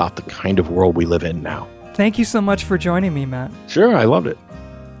about the kind of world we live in now. Thank you so much for joining me, Matt. Sure, I loved it.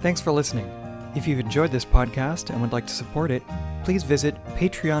 Thanks for listening. If you've enjoyed this podcast and would like to support it, please visit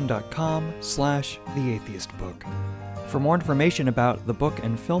patreon.com/theatheistbook. For more information about the book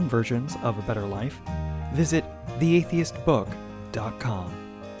and film versions of A Better Life, visit theatheistbook.com.